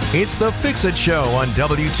 It's the Fix It Show on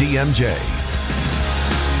WTMJ.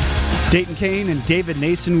 Dayton Kane and David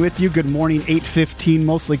Nason with you. Good morning, 8:15,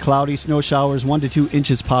 mostly cloudy, snow showers, 1 to 2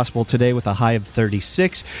 inches possible today with a high of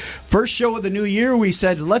 36. First show of the new year, we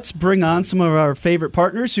said let's bring on some of our favorite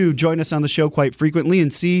partners who join us on the show quite frequently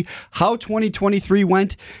and see how 2023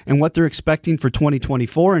 went and what they're expecting for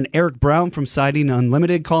 2024. And Eric Brown from Siding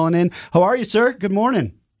Unlimited calling in. How are you, sir? Good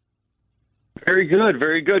morning. Very good,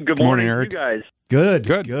 very good. Good morning, Eric. You guys.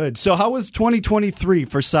 Good. So how was 2023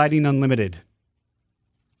 for Siding Unlimited?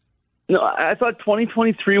 No, I thought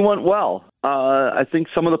 2023 went well. I think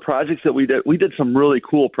some of the projects that we did some really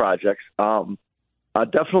cool projects.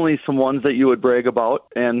 Definitely some ones that you would brag about,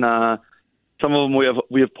 and some of them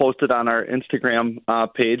we have posted on our Instagram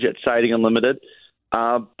page at Siding Unlimited.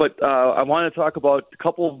 But I want to talk about a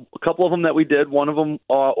couple of them that we did. One of them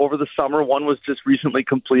over the summer. One was just recently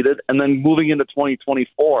completed, and then moving into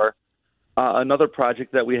 2024. Another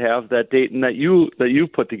project that we have that Dayton that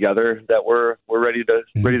you've put together that we're ready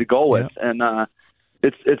to go with, and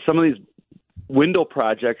it's some of these window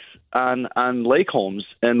projects on lake homes,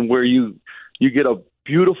 and where you get a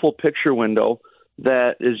beautiful picture window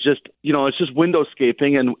that is just it's just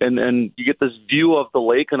windowscaping, and you get this view of the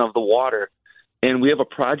lake and of the water. And we have a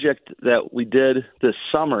project that we did this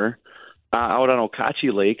summer out on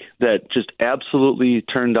Okauchee Lake that just absolutely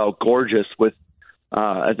turned out gorgeous with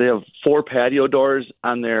They have 4 patio doors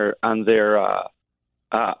on their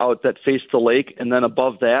out that face the lake, and then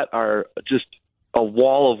above that are just a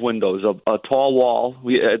wall of windows, a tall wall.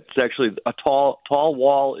 It's actually a tall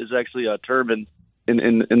wall is actually a term in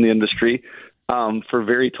the industry for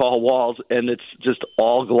very tall walls, and it's just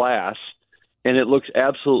all glass, and it looks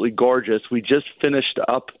absolutely gorgeous. We just finished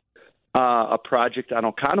up a project on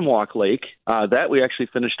Oconomowoc Lake that we actually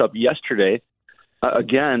finished up yesterday.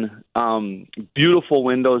 Again, beautiful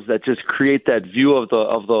windows that just create that view of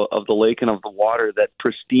the lake and of the water, that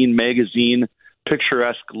pristine magazine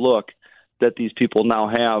picturesque look that these people now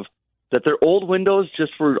have. That their old windows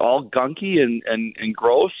just were all gunky and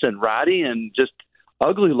gross and ratty and just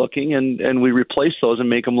ugly looking, and we replace those and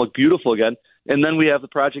make them look beautiful again. And then we have the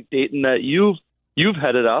Project Dayton that you've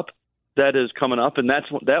headed up that is coming up, and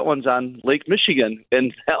that one's on Lake Michigan,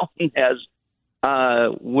 and that one has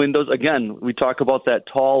windows. Again, we talk about that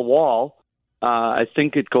tall wall. I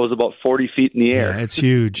think it goes about 40 feet in the air. Yeah, it's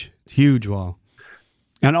huge wall,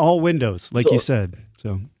 and all windows, like you said.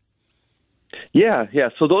 So, yeah.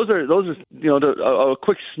 So those are a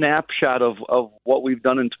quick snapshot of what we've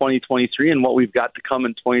done in 2023 and what we've got to come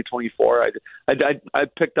in 2024. I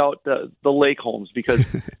picked out the lake homes because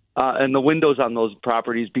and the windows on those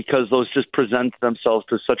properties because those just present themselves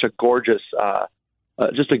to such a gorgeous.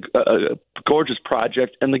 Just a gorgeous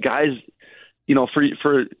project, and the guys,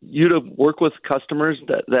 for you to work with customers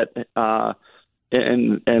that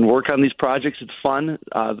and work on these projects, it's fun.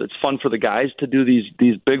 It's fun for the guys to do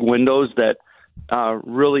these big windows that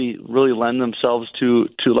really lend themselves to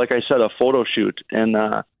like I said, a photo shoot, and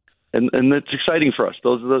it's exciting for us.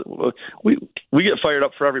 We get fired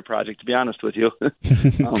up for every project, to be honest with you.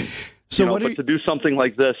 But to do something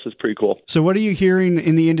like this is pretty cool. So what are you hearing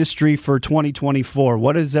in the industry for 2024?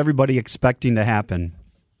 What is everybody expecting to happen?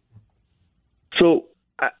 So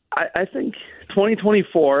I think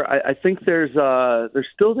 2024, I think there's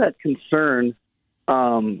still that concern.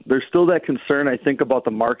 There's still that concern, I think, about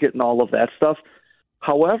the market and all of that stuff.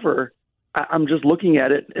 However, I'm just looking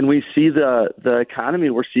at it, and we see the economy.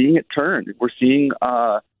 We're seeing it turn. We're seeing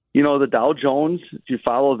the Dow Jones. If you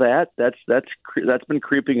follow that, that's been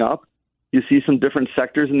creeping up. You see some different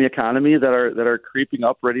sectors in the economy that are creeping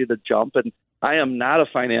up, ready to jump. And I am not a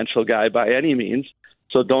financial guy by any means,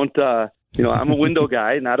 so don't. I'm a window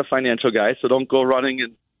guy, not a financial guy. So don't go running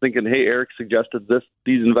and thinking, "Hey, Eric suggested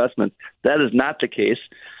these investments." That is not the case.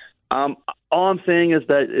 All I'm saying is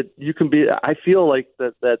that you can be. I feel like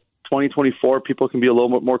that 2024 people can be a little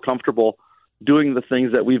bit more comfortable doing the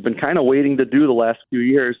things that we've been kind of waiting to do the last few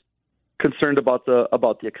years, concerned about the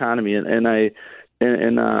economy, and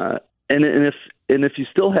if you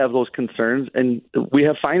still have those concerns, and we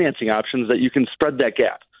have financing options that you can spread that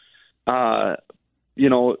gap,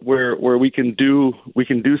 where we can do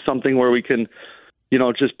something where we can,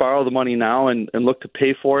 just borrow the money now and look to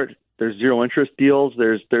pay for it. There's zero interest deals.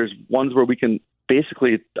 There's ones where we can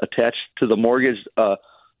basically attach to the mortgage a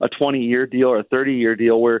 20-year deal or a 30-year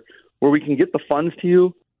deal where we can get the funds to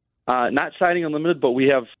you. Not signing unlimited, but we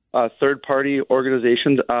have third-party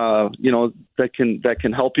organizations, that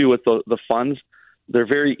can help you with the funds. They're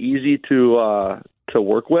very easy to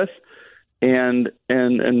work with, and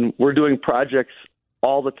we're doing projects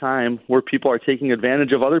all the time where people are taking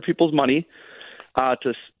advantage of other people's money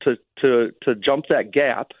to jump that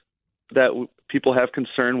gap that people have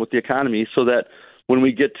concern with the economy, so that when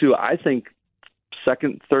we get to, I think,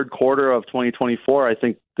 third quarter of 2024, I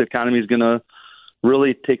think the economy is going to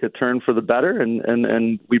really take a turn for the better,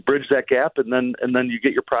 and we bridge that gap, and then you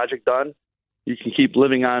get your project done. You can keep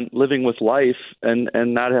living with life and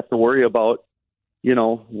not have to worry about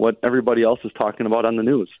what everybody else is talking about on the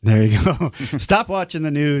news. There you go. Stop watching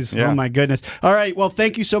the news. Yeah. Oh my goodness. All right. Well,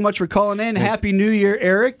 thank you so much for calling in. Happy New Year,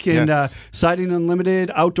 Eric. And yes. Siding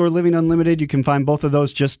Unlimited, Outdoor Living Unlimited. You can find both of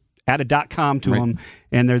those. Just add a .com to them,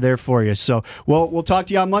 and they're there for you. So, we'll talk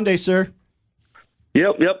to you on Monday, sir.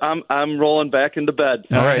 Yep. I'm rolling back into bed.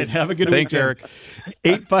 All right. Have a good Thanks, weekend.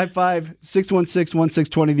 Eric.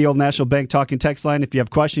 855-616-1620, the Old National Bank talking text line. If you have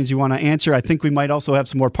questions you want to answer, I think we might also have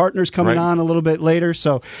some more partners coming on a little bit later.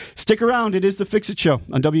 So stick around. It is the Fix It Show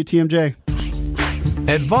on WTMJ.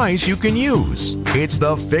 Advice you can use. It's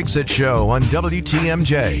the Fix It Show on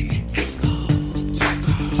WTMJ.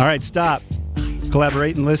 All right, stop.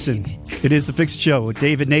 Collaborate and listen. It is the Fix It Show with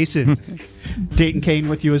David Nason. Dayton Kane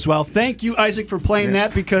with you as well. Thank you, Isaac, for playing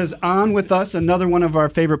that, because on with us, another one of our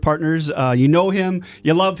favorite partners. You know him,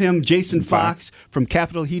 you love him, Jason Fox from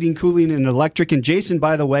Capital Heating, Cooling, and Electric. And Jason,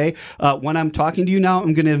 by the way, when I'm talking to you now,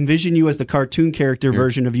 I'm going to envision you as the cartoon character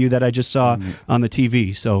version of you that I just saw on the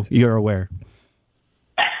TV, so you're aware.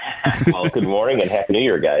 Well, good morning and Happy New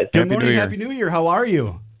Year, guys. Good morning, Happy New Year. How are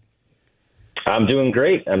you? I'm doing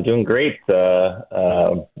great. We're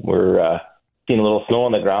seeing a little snow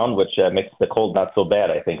on the ground, which makes the cold not so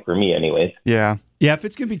bad, I think, for me anyways. Yeah. Yeah, if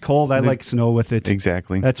it's going to be cold, I like snow with it.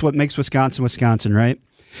 Exactly. That's what makes Wisconsin, right?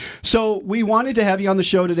 So we wanted to have you on the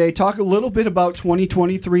show today, talk a little bit about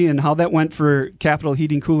 2023 and how that went for Capital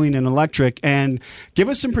Heating, Cooling, and Electric, and give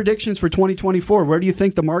us some predictions for 2024. Where do you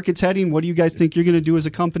think the market's heading? What do you guys think you're going to do as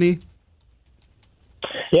a company?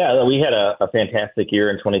 Yeah, we had a fantastic year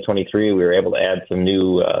in 2023. We were able to add some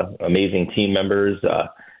new amazing team members.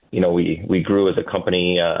 We grew as a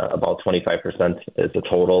company about 25% as a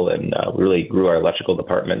total, and really grew our electrical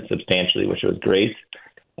department substantially, which was great.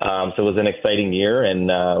 So it was an exciting year, and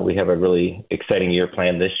we have a really exciting year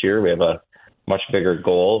planned this year. We have a much bigger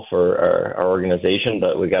goal for our organization,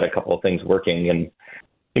 but we got a couple of things working. And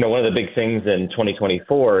one of the big things in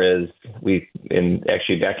 2024 is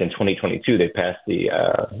back in 2022 they passed the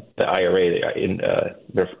IRA,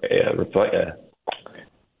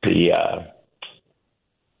 the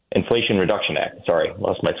Inflation Reduction Act. Sorry,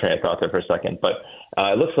 lost my train of thought there for a second. But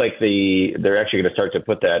it looks like they're actually going to start to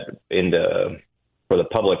put that into for the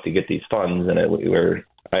public to get these funds. And I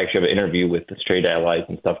actually have an interview with the Trade Allies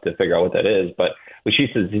and stuff to figure out what that is. But we should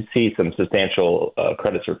see some substantial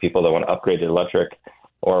credits for people that want to upgrade to electric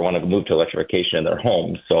or want to move to electrification in their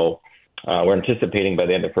homes. So we're anticipating by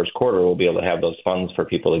the end of first quarter, we'll be able to have those funds for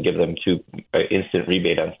people to give them instant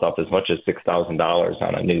rebate on stuff as much as $6,000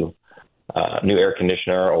 on a new air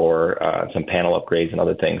conditioner or some panel upgrades and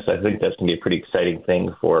other things. So I think that's going to be a pretty exciting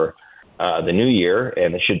thing for the new year,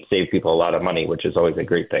 and it should save people a lot of money, which is always a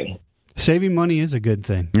great thing. Saving money is a good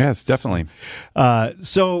thing. Yes, definitely.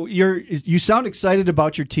 So you sound excited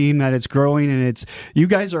about your team, that it's growing, and you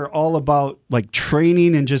guys are all about like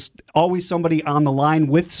training and just always somebody on the line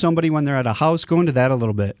with somebody when they're at a house. Go into that a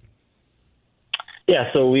little bit.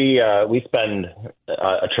 Yeah, so we spend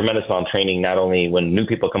a tremendous amount of training, not only when new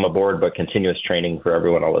people come aboard, but continuous training for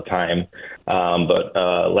everyone all the time. But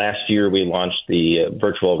last year we launched the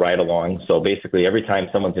virtual ride-along. So basically every time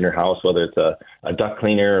someone's in your house, whether it's a duct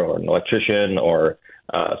cleaner or an electrician or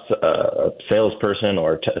a salesperson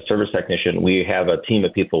or a service technician, we have a team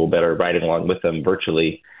of people that are riding along with them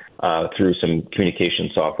virtually through some communication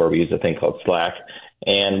software. We use a thing called Slack.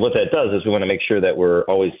 And what that does is we want to make sure that we're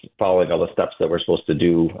always following all the steps that we're supposed to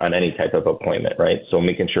do on any type of appointment, right? So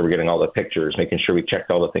making sure we're getting all the pictures, making sure we checked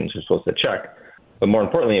all the things we're supposed to check. But more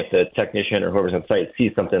importantly, if the technician or whoever's on site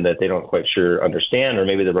sees something that they don't quite sure understand, or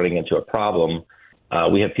maybe they're running into a problem,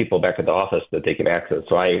 we have people back at the office that they can access.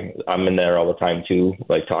 So I'm in there all the time too,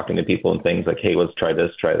 like talking to people and things like, hey, let's try this,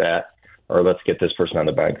 try that, or let's get this person on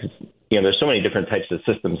the bike. There's so many different types of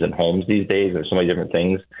systems in homes these days. There's so many different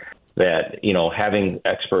things that, having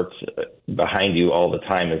experts behind you all the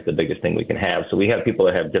time is the biggest thing we can have. So we have people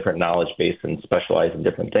that have different knowledge base and specialize in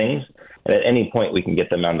different things. And at any point we can get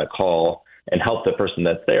them on the call and help the person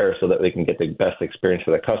that's there so that we can get the best experience for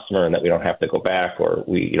the customer and that we don't have to go back or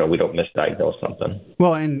we don't misdiagnose something.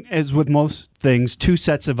 Well, and as with most things, two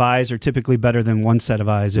sets of eyes are typically better than one set of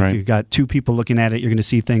eyes. If you've got two people looking at it, you're going to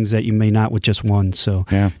see things that you may not with just one. So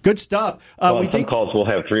good stuff. Some calls we'll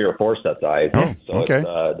have 3 or 4 sets of eyes. Oh, so okay.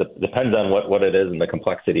 It depends on what it is and the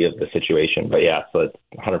complexity of the situation. But yeah, so it's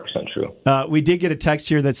 100% true. We did get a text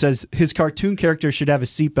here that says his cartoon character should have a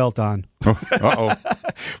seatbelt on. Uh-oh.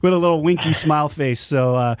 With a little winky smile face.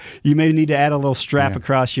 So you may need to add a little strap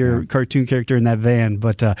across your cartoon character in that van.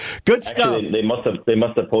 But good stuff. Actually, they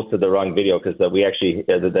must have posted the wrong video because we actually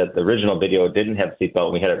the original video didn't have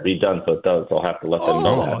seatbelt. And we had it redone, so it does. So I'll have to let them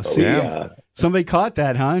know that. See, somebody caught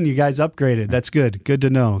that, huh? And you guys upgraded. That's good. Good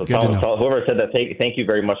to know. So whoever said that, thank you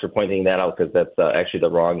very much for pointing that out because that's actually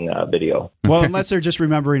the wrong video. Well, unless they're just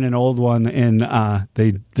remembering an old one and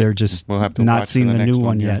they're just not seeing the new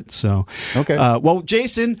one yet. So okay. Well,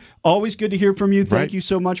 Jason, always good to hear from you. Thank you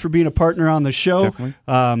so much for being a partner on the show.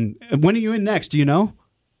 Definitely. When are you in next? Do you know?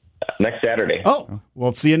 Next Saturday. Oh,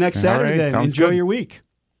 we'll see you next Saturday then. Enjoy your week.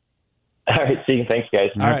 All right, see you. Thanks, guys.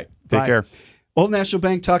 All right. Take care. Old National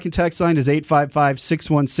Bank talking text line is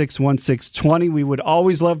 855-616-1620. We would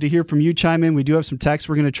always love to hear from you. Chime in. We do have some texts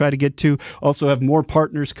we're going to try to get to. Also have more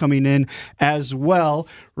partners coming in as well.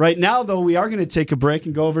 Right now, though, we are going to take a break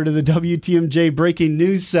and go over to the WTMJ Breaking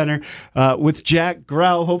News Center with Jack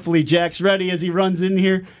Grau. Hopefully Jack's ready as he runs in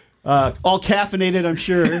here. All caffeinated, I'm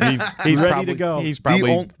sure. He's ready to go. He's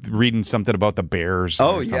probably reading something about the Bears.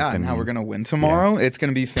 Oh, yeah, and how we're going to win tomorrow. Yeah. It's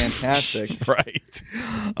going to be fantastic. Right.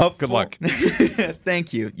 Good luck.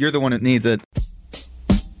 Thank you. You're the one that needs it.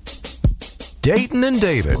 Dayton and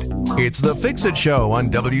David. It's the Fix It Show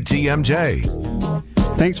on WTMJ.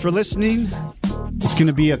 Thanks for listening. It's going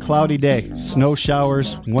to be a cloudy day. Snow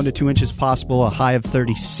showers, 1 to 2 inches possible, a high of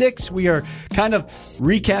 36. We are kind of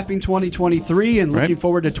recapping 2023 and looking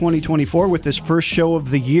forward to 2024 with this first show of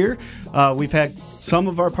the year. We've had some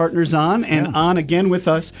of our partners on, and on again with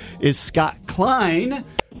us is Scott Klein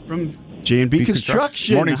from J&B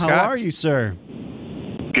Construction. Morning, Scott. How are you, sir?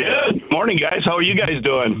 Good morning, guys. How are you guys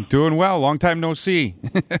doing? Doing well. Long time no see.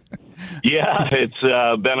 Yeah,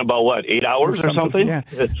 it's been about, 8 hours or something? Yeah.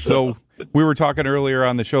 So we were talking earlier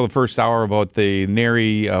on the show, the first hour, about the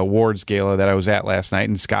NARI Awards Gala that I was at last night,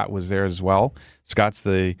 and Scott was there as well. Scott's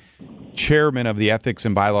the chairman of the Ethics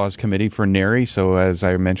and Bylaws Committee for NARI, so as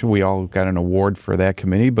I mentioned, we all got an award for that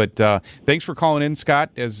committee. But thanks for calling in,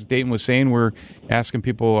 Scott. As Dayton was saying, we're asking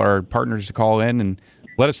people, our partners, to call in and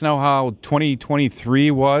let us know how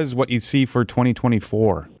 2023 was, what you see for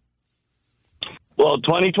 2024. Well,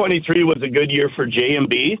 2023 was a good year for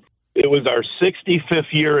J&B. It was our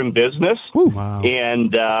 65th year in business,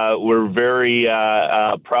 and we're very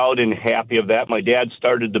proud and happy of that. My dad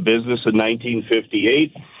started the business in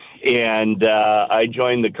 1958, and I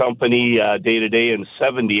joined the company day-to-day in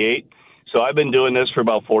 78. So I've been doing this for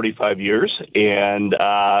about 45 years, and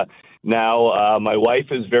now my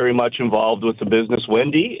wife is very much involved with the business,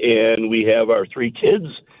 Wendy, and we have our three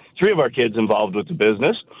of our kids involved with the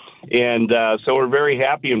business. And so we're very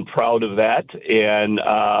happy and proud of that. And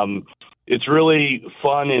it's really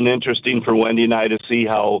fun and interesting for Wendy and I to see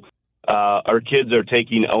how our kids are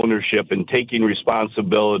taking ownership and taking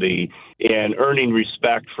responsibility and earning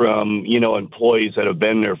respect from, employees that have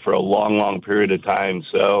been there for a long, long period of time.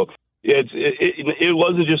 So it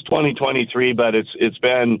wasn't just 2023, but it's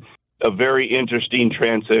been a very interesting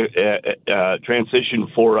transition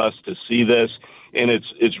for us to see this. And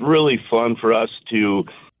it's really fun for us to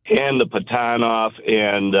hand the baton off.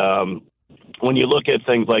 And when you look at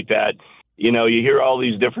things like that, you hear all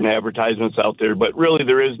these different advertisements out there, but really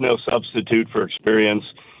there is no substitute for experience.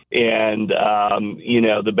 And,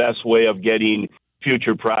 the best way of getting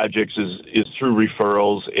future projects is through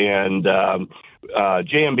referrals. And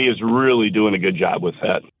J&B is really doing a good job with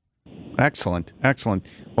that. Excellent.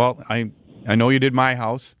 Well, I know you did my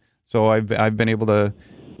house, so I've been able to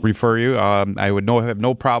refer you. I would have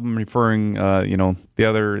no problem referring,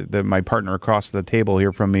 my partner across the table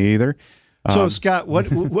here from me either. So, Scott,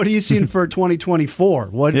 what are you seeing for 2024?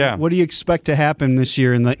 What do you expect to happen this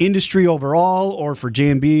year in the industry overall, or for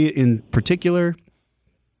J&B in particular?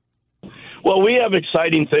 Well, we have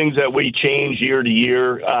exciting things that we change year to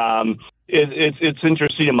year. It's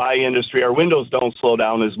interesting in my industry. Our windows don't slow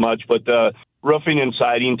down as much, but the roofing and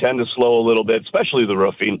siding tend to slow a little bit, especially the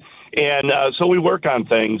roofing. And so we work on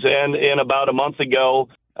things. And about a month ago,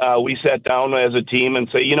 we sat down as a team and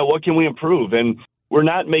say, what can we improve? And we're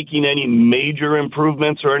not making any major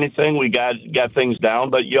improvements or anything. We got things down,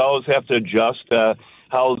 but you always have to adjust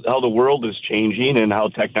how the world is changing and how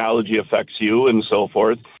technology affects you and so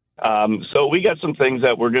forth. So we got some things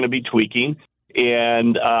that we're going to be tweaking.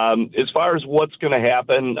 And as far as what's going to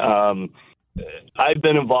happen, I've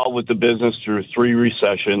been involved with the business through 3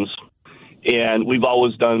 recessions, and we've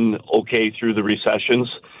always done okay through the recessions.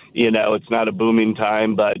 It's not a booming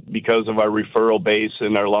time, but because of our referral base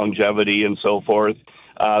and our longevity and so forth.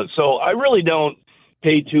 So I really don't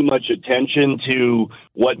pay too much attention to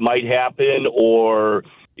what might happen or,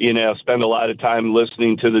 spend a lot of time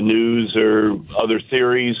listening to the news or other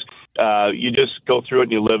theories. You just go through it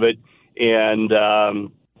and you live it. And,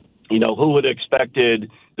 who would have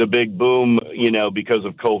expected the big boom, because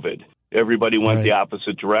of COVID? Everybody went the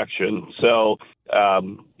opposite direction. So,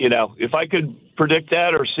 if I could predict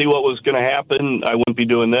that or see what was going to happen, I wouldn't be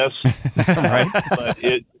doing this. Right. But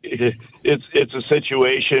it's a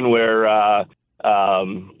situation where,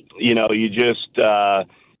 you just,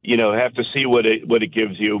 have to see what it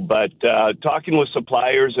gives you. But talking with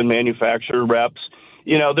suppliers and manufacturer reps,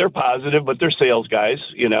 they're positive, but they're sales guys,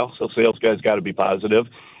 so sales guys got to be positive.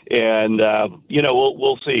 And,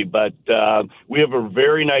 we'll see. But we have a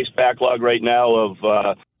very nice backlog right now of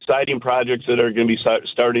siding projects that are going to be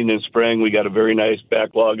starting in spring. We got a very nice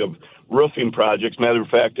backlog of roofing projects. Matter of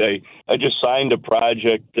fact, I just signed a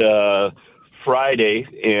project Friday,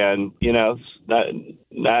 and, it's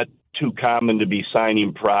not too common to be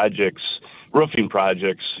signing roofing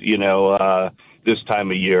projects, this time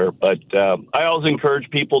of year. But I always encourage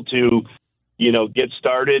people to, get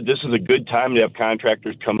started. This is a good time to have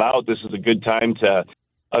contractors come out. This is a good time to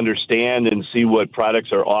understand and see what products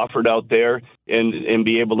are offered out there and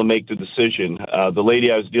be able to make the decision. The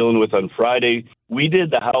lady I was dealing with on Friday, we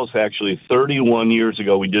did the house actually 31 years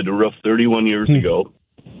ago. We did the roof 31 years ago.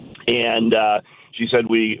 And she said,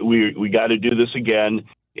 we got to do this again.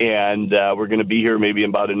 and we're going to be here maybe in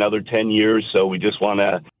about another 10 years. So we just want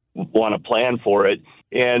to plan for it.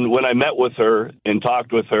 And when I met with her and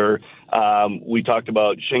talked with her, we talked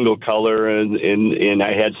about shingle color, and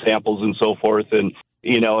I had samples and so forth, and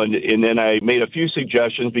and then I made a few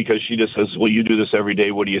suggestions because she just says, "Well, you do this every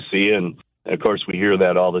day. What do you see?" And of course, we hear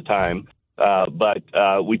that all the time. But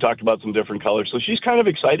we talked about some different colors. So she's kind of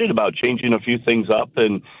excited about changing a few things up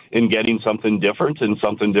and getting something different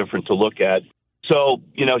to look at. So,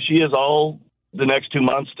 she has all the next 2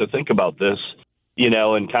 months to think about this,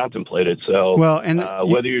 and contemplate it. So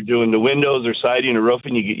whether you're doing the windows or siding or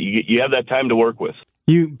roofing, you have that time to work with.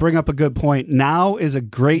 You bring up a good point. Now is a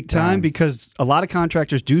great time because a lot of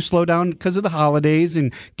contractors do slow down because of the holidays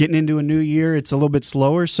and getting into a new year. It's a little bit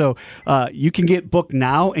slower. So you can get booked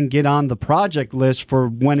now and get on the project list for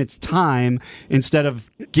when it's time instead of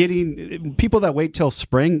getting people that wait till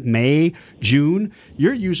spring, May, June.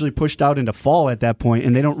 You're usually pushed out into fall at that point,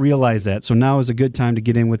 and they don't realize that. So now is a good time to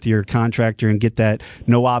get in with your contractor and get that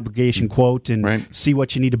no obligation quote and see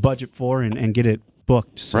what you need to budget for and get it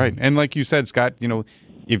booked. So. Right. And like you said, Scott,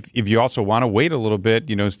 if you also want to wait a little bit,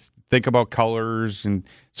 think about colors. And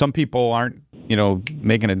some people aren't,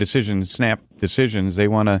 making snap decisions. They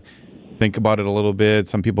want to think about it a little bit.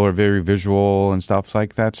 Some people are very visual and stuff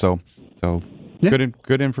like that. So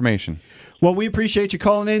good information. Well, we appreciate you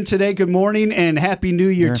calling in today. Good morning and Happy New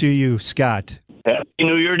Year to you, Scott. Happy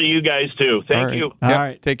New Year to you guys, too. Thank you. All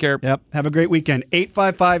right. Take care. Yep. Have a great weekend.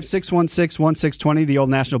 855-616-1620, the Old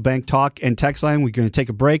National Bank talk and text line. We're going to take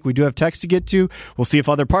a break. We do have text to get to. We'll see if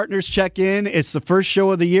other partners check in. It's the first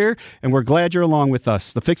show of the year, and we're glad you're along with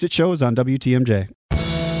us. The Fix It Show is on WTMJ.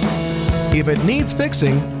 If it needs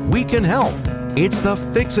fixing, we can help. It's the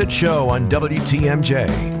Fix It Show on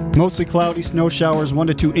WTMJ. Mostly cloudy, snow showers, 1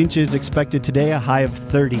 to 2 inches expected today, a high of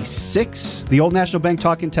 36. The Old National Bank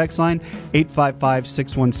talking text line,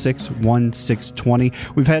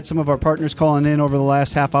 855-616-1620. We've had some of our partners calling in over the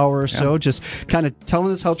last half hour or so, just kind of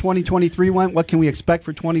telling us how 2023 went. What can we expect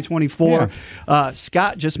for 2024?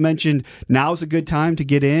 Scott just mentioned now's a good time to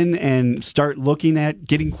get in and start looking at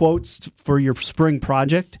getting quotes for your spring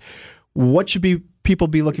project. What should people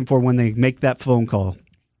be looking for when they make that phone call?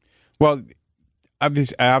 Well,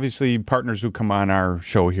 obviously, partners who come on our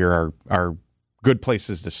show here are good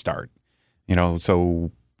places to start.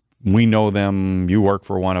 So we know them. You work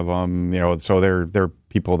for one of them. So they're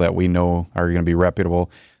people that we know are going to be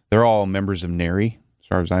reputable. They're all members of NARI, as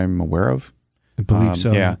far as I'm aware of. I believe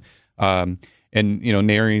so. Yeah. And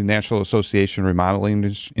NARI, National Association Remodeling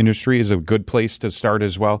Industry, is a good place to start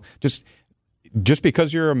as well. Just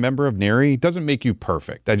because you're a member of NARI doesn't make you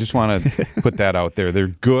perfect. I just want to put that out there. They're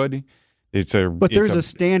good. But there's a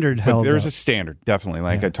standard held. There's a standard, definitely.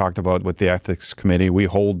 Like I talked about with the ethics committee, we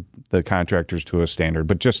hold the contractors to a standard.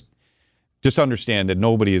 But just understand that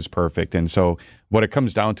nobody is perfect, and so what it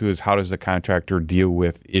comes down to is how does the contractor deal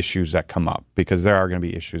with issues that come up, because there are going to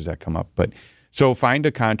be issues that come up. But so find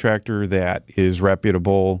a contractor that is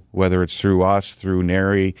reputable, whether it's through us, through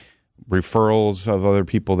NARI, referrals of other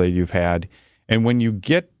people that you've had, and when you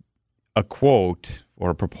get a quote or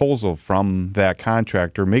a proposal from that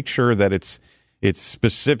contractor, make sure that it's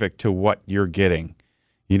specific to what you're getting.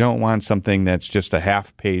 You don't want something that's just a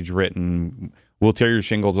half page written, we'll tear your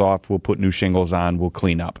shingles off, we'll put new shingles on, we'll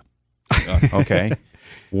clean up. Okay.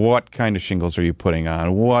 What kind of shingles are you putting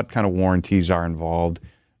on? What kind of warranties are involved?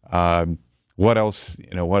 What else,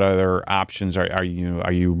 what other options are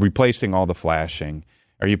you replacing all the flashing?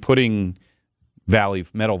 Are you putting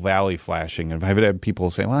metal valley flashing? And I've had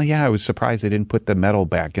people say, well, yeah, I was surprised they didn't put the metal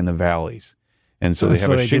back in the valleys. And so they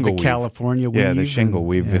have a shingle weave. California weave. Yeah, the shingle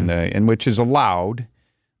weave and which is allowed.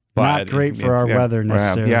 But not great for our weather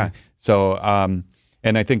necessarily. Yeah. So,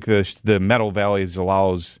 and I think the metal valleys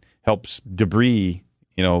helps debris,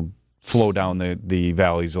 flow down the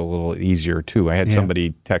valleys a little easier too. I had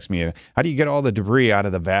somebody text me, how do you get all the debris out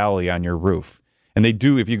of the valley on your roof? And they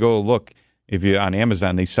do, if you go look, on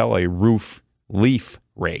Amazon, they sell a roof leaf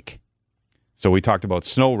rake. So we talked about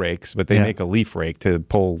snow rakes, but they make a leaf rake to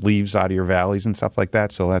pull leaves out of your valleys and stuff like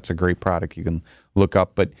that. So that's a great product you can look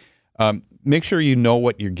up. But make sure you know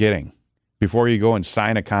what you're getting before you go and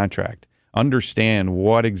sign a contract. Understand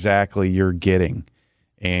what exactly you're getting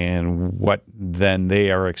and what then they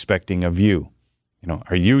are expecting of you.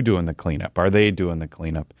 Are you doing the cleanup? Are they doing the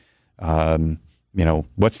cleanup?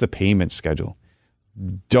 What's the payment schedule?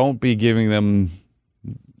 Don't be giving them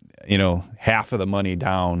half of the money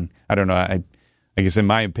down. I don't know. I guess in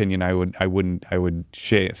my opinion, I would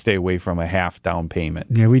stay away from a half down payment.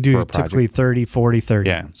 Yeah, we do typically 30, 40, 30.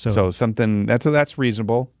 Yeah. So something that's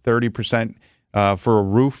reasonable. 30% for a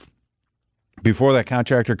roof before that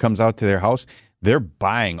contractor comes out to their house. they're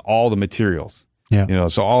buying all the materials. Yeah.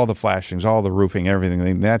 So all the flashings, all the roofing,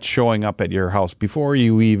 everything, that's showing up at your house before they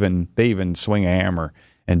even swing a hammer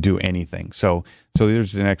and do anything. So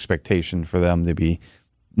there's an expectation for them to be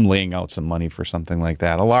laying out some money for something like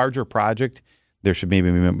that. A larger project, there should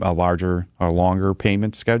maybe be a larger or longer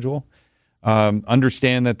payment schedule.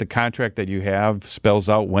 Understand that the contract that you have spells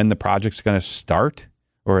out when the project's going to start,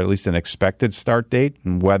 or at least an expected start date,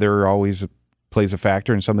 and weather always plays a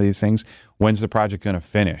factor in some of these things. When's the project going to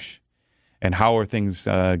finish? And how are things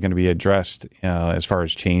going to be addressed as far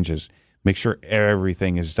as changes? Make sure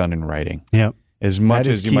everything is done in writing. Yep. As much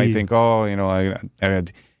as you might think,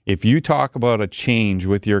 if you talk about a change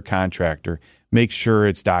with your contractor, make sure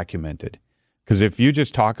it's documented. Because if you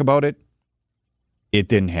just talk about it, it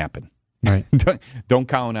didn't happen. Right. Don't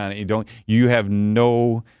count on it. You have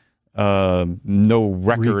no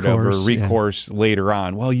record of a recourse later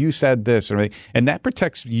on. Well, you said this, and that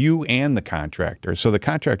protects you and the contractor. So the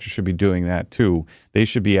contractor should be doing that too. They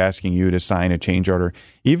should be asking you to sign a change order,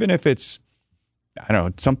 even if it's,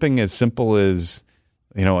 something as simple as,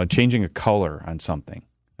 changing a color on something.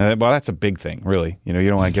 Well, that's a big thing, really. You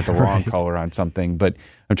don't want to get the wrong color on something. But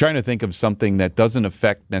I'm trying to think of something that doesn't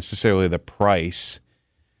affect necessarily the price,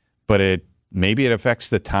 but maybe it affects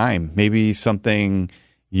the time. Maybe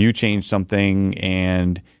you change something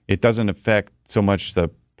and it doesn't affect so much the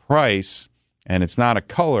price and it's not a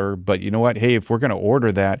color, but you know what? Hey, if we're going to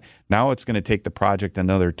order that, now it's going to take the project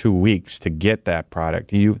another 2 weeks to get that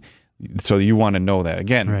product. So you want to know that.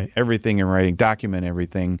 Again, Everything in writing, document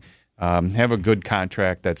everything. Have a good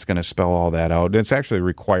contract that's going to spell all that out. It's actually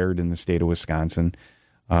required in the state of Wisconsin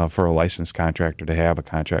for a licensed contractor to have a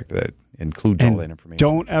contract that includes all that information.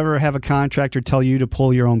 Don't ever have a contractor tell you to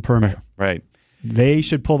pull your own permit. Right. They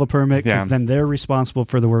should pull the permit because then they're responsible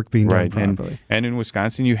for the work being done properly. And in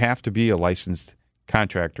Wisconsin, you have to be a licensed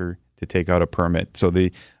contractor to take out a permit. So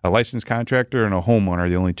a licensed contractor and a homeowner are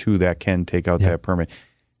the only two that can take out that permit.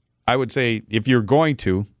 I would say if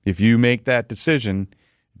you make that decision,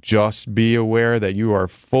 just be aware that you are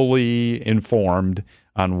fully informed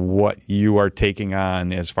on what you are taking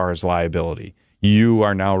on as far as liability. You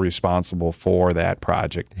are now responsible for that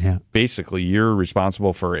project. Yeah. Basically, you're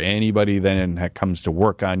responsible for anybody then that comes to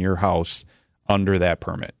work on your house under that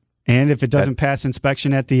permit. And if it doesn't pass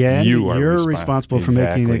inspection at the end, you're responsible for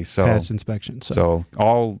making it pass inspection. So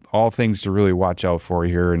all things to really watch out for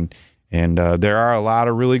here. And there are a lot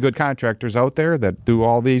of really good contractors out there that do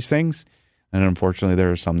all these things. And unfortunately,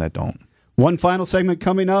 there are some that don't. One final segment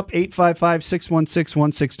coming up,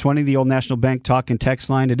 855-616-1620, the Old National Bank talk and text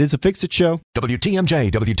line. It is a Fix-It show.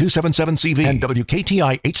 WTMJ, W277CV, and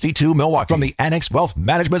WKTI HD2 Milwaukee from the Annex Wealth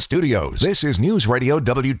Management Studios. This is News Radio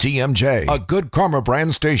WTMJ, a Good Karma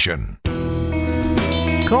brand station.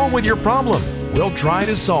 Call with your problem. We'll try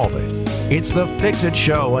to solve it. It's the Fix-It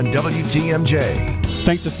show on WTMJ.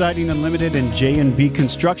 Thanks to Siding Unlimited and J&B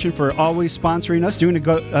Construction for always sponsoring us, doing it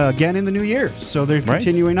again in the new year. So they're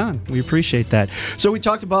continuing on. We appreciate that. So we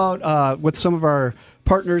talked about with some of our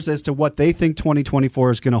partners as to what they think 2024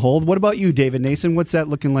 is going to hold. What about you, David Nason? What's that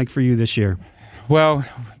looking like for you this year? Well,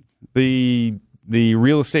 the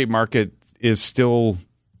real estate market is still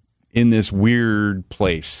in this weird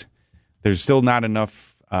place. There's still not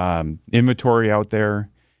enough inventory out there.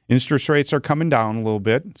 Interest rates are coming down a little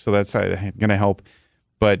bit, so that's going to help.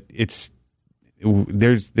 But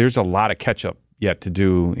there's a lot of catch up yet to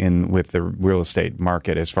do with the real estate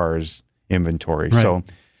market as far as inventory. Right.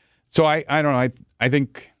 So I don't know. I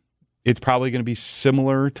think it's probably going to be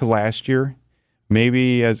similar to last year.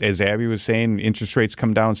 Maybe as Abby was saying, interest rates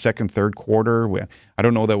come down second, third quarter. I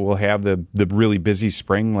don't know that we'll have the really busy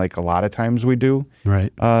spring like a lot of times we do.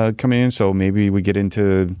 Right. Coming in. So maybe we get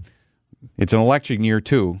into. It's an election year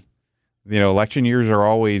too. Election years are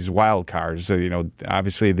always wild cards. So,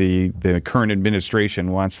 obviously the current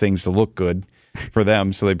administration wants things to look good for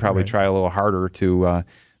them, so they probably try a little harder to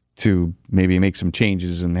maybe make some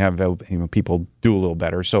changes and have people do a little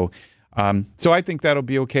better. So I think that'll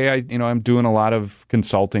be okay. I'm doing a lot of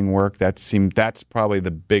consulting work. That's probably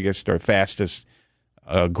the biggest or fastest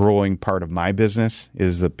growing part of my business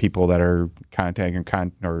is the people that are contacting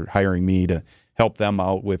or hiring me to help them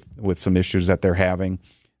out with some issues that they're having.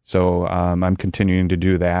 So I'm continuing to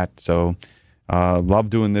do that. So love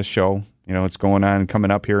doing this show. It's going on coming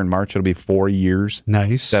up here in March. It'll be 4 years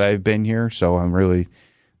that I've been here. So I'm really,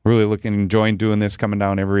 really enjoying doing this, coming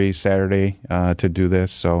down every Saturday to do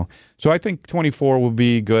this. So I think 24 will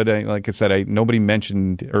be good. Like I said, nobody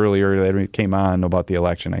mentioned earlier that it came on about the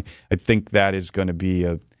election. I think that is going to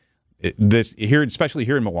be this here, especially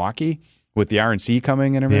here in Milwaukee with the RNC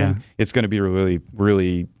coming and everything. Yeah. It's going to be a really,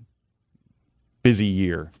 really busy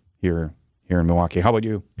year here here in Milwaukee. How about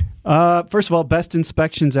you? First of all,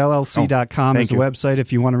 bestinspectionsllc.com is the website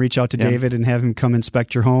if you want to reach out to David and have him come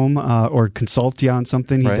inspect your home or consult you on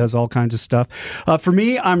something. He does all kinds of stuff. For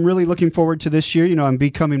me, I'm really looking forward to this year. I'm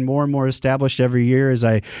becoming more and more established every year as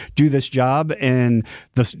I do this job, and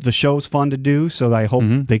the show's fun to do, so I hope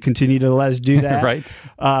they continue to let us do that. Right.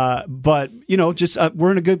 But,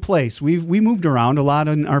 we're in a good place. We moved around a lot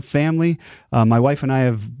in our family. My wife and I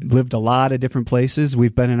have lived a lot of different places.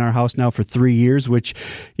 We've been in our house now for 3 years, which,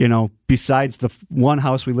 besides the one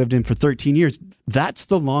house we lived in for 13 years, that's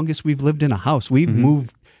the longest we've lived in a house. We've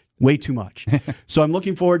moved way too much. So I'm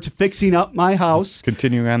looking forward to fixing up my house.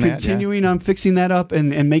 Continuing on fixing that up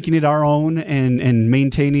and making it our own and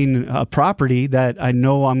maintaining a property that I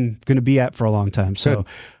know I'm going to be at for a long time. So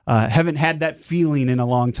haven't had that feeling in a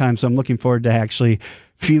long time. So I'm looking forward to actually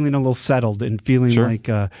feeling a little settled and feeling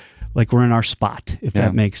like we're in our spot, if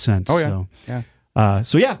that makes sense. Oh,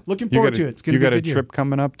 yeah. Looking forward to it. It's going to be a good year. You got a trip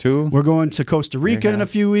coming up, too? We're going to Costa Rica in a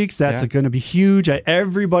few weeks. That's going to be huge.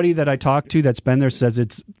 Everybody that I talk to that's been there says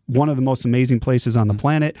it's one of the most amazing places on the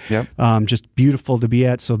planet. Yep. Just beautiful to be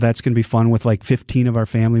at. So that's going to be fun with like 15 of our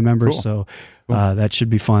family members. Cool. So that should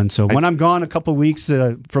be fun. So when I'm gone a couple weeks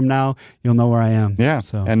from now, you'll know where I am. Yeah.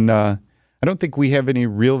 So. And I don't think we have any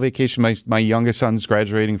real vacation. My youngest son's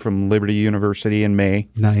graduating from Liberty University in May.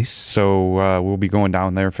 Nice. So we'll be going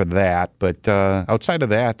down there for that. But outside of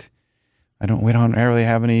that, we don't really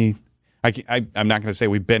have any. I'm not going to say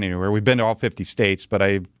we've been anywhere. We've been to all 50 states, but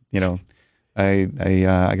I got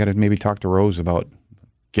to maybe talk to Rose about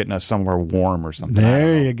getting us somewhere warm or something.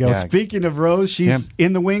 There you go. Yeah. Speaking of Rose, she's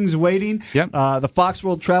in the wings waiting. Yep. The Fox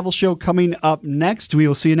World Travel Show coming up next. We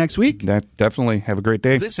will see you next week. Definitely. Have a great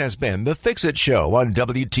day. This has been The Fix-It Show on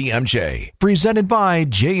WTMJ, presented by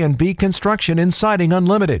J&B Construction and Siding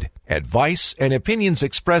Unlimited. Advice and opinions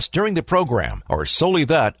expressed during the program are solely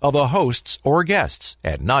that of the hosts or guests,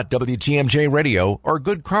 and not WTMJ Radio or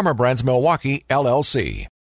Good Karma Brands Milwaukee, LLC.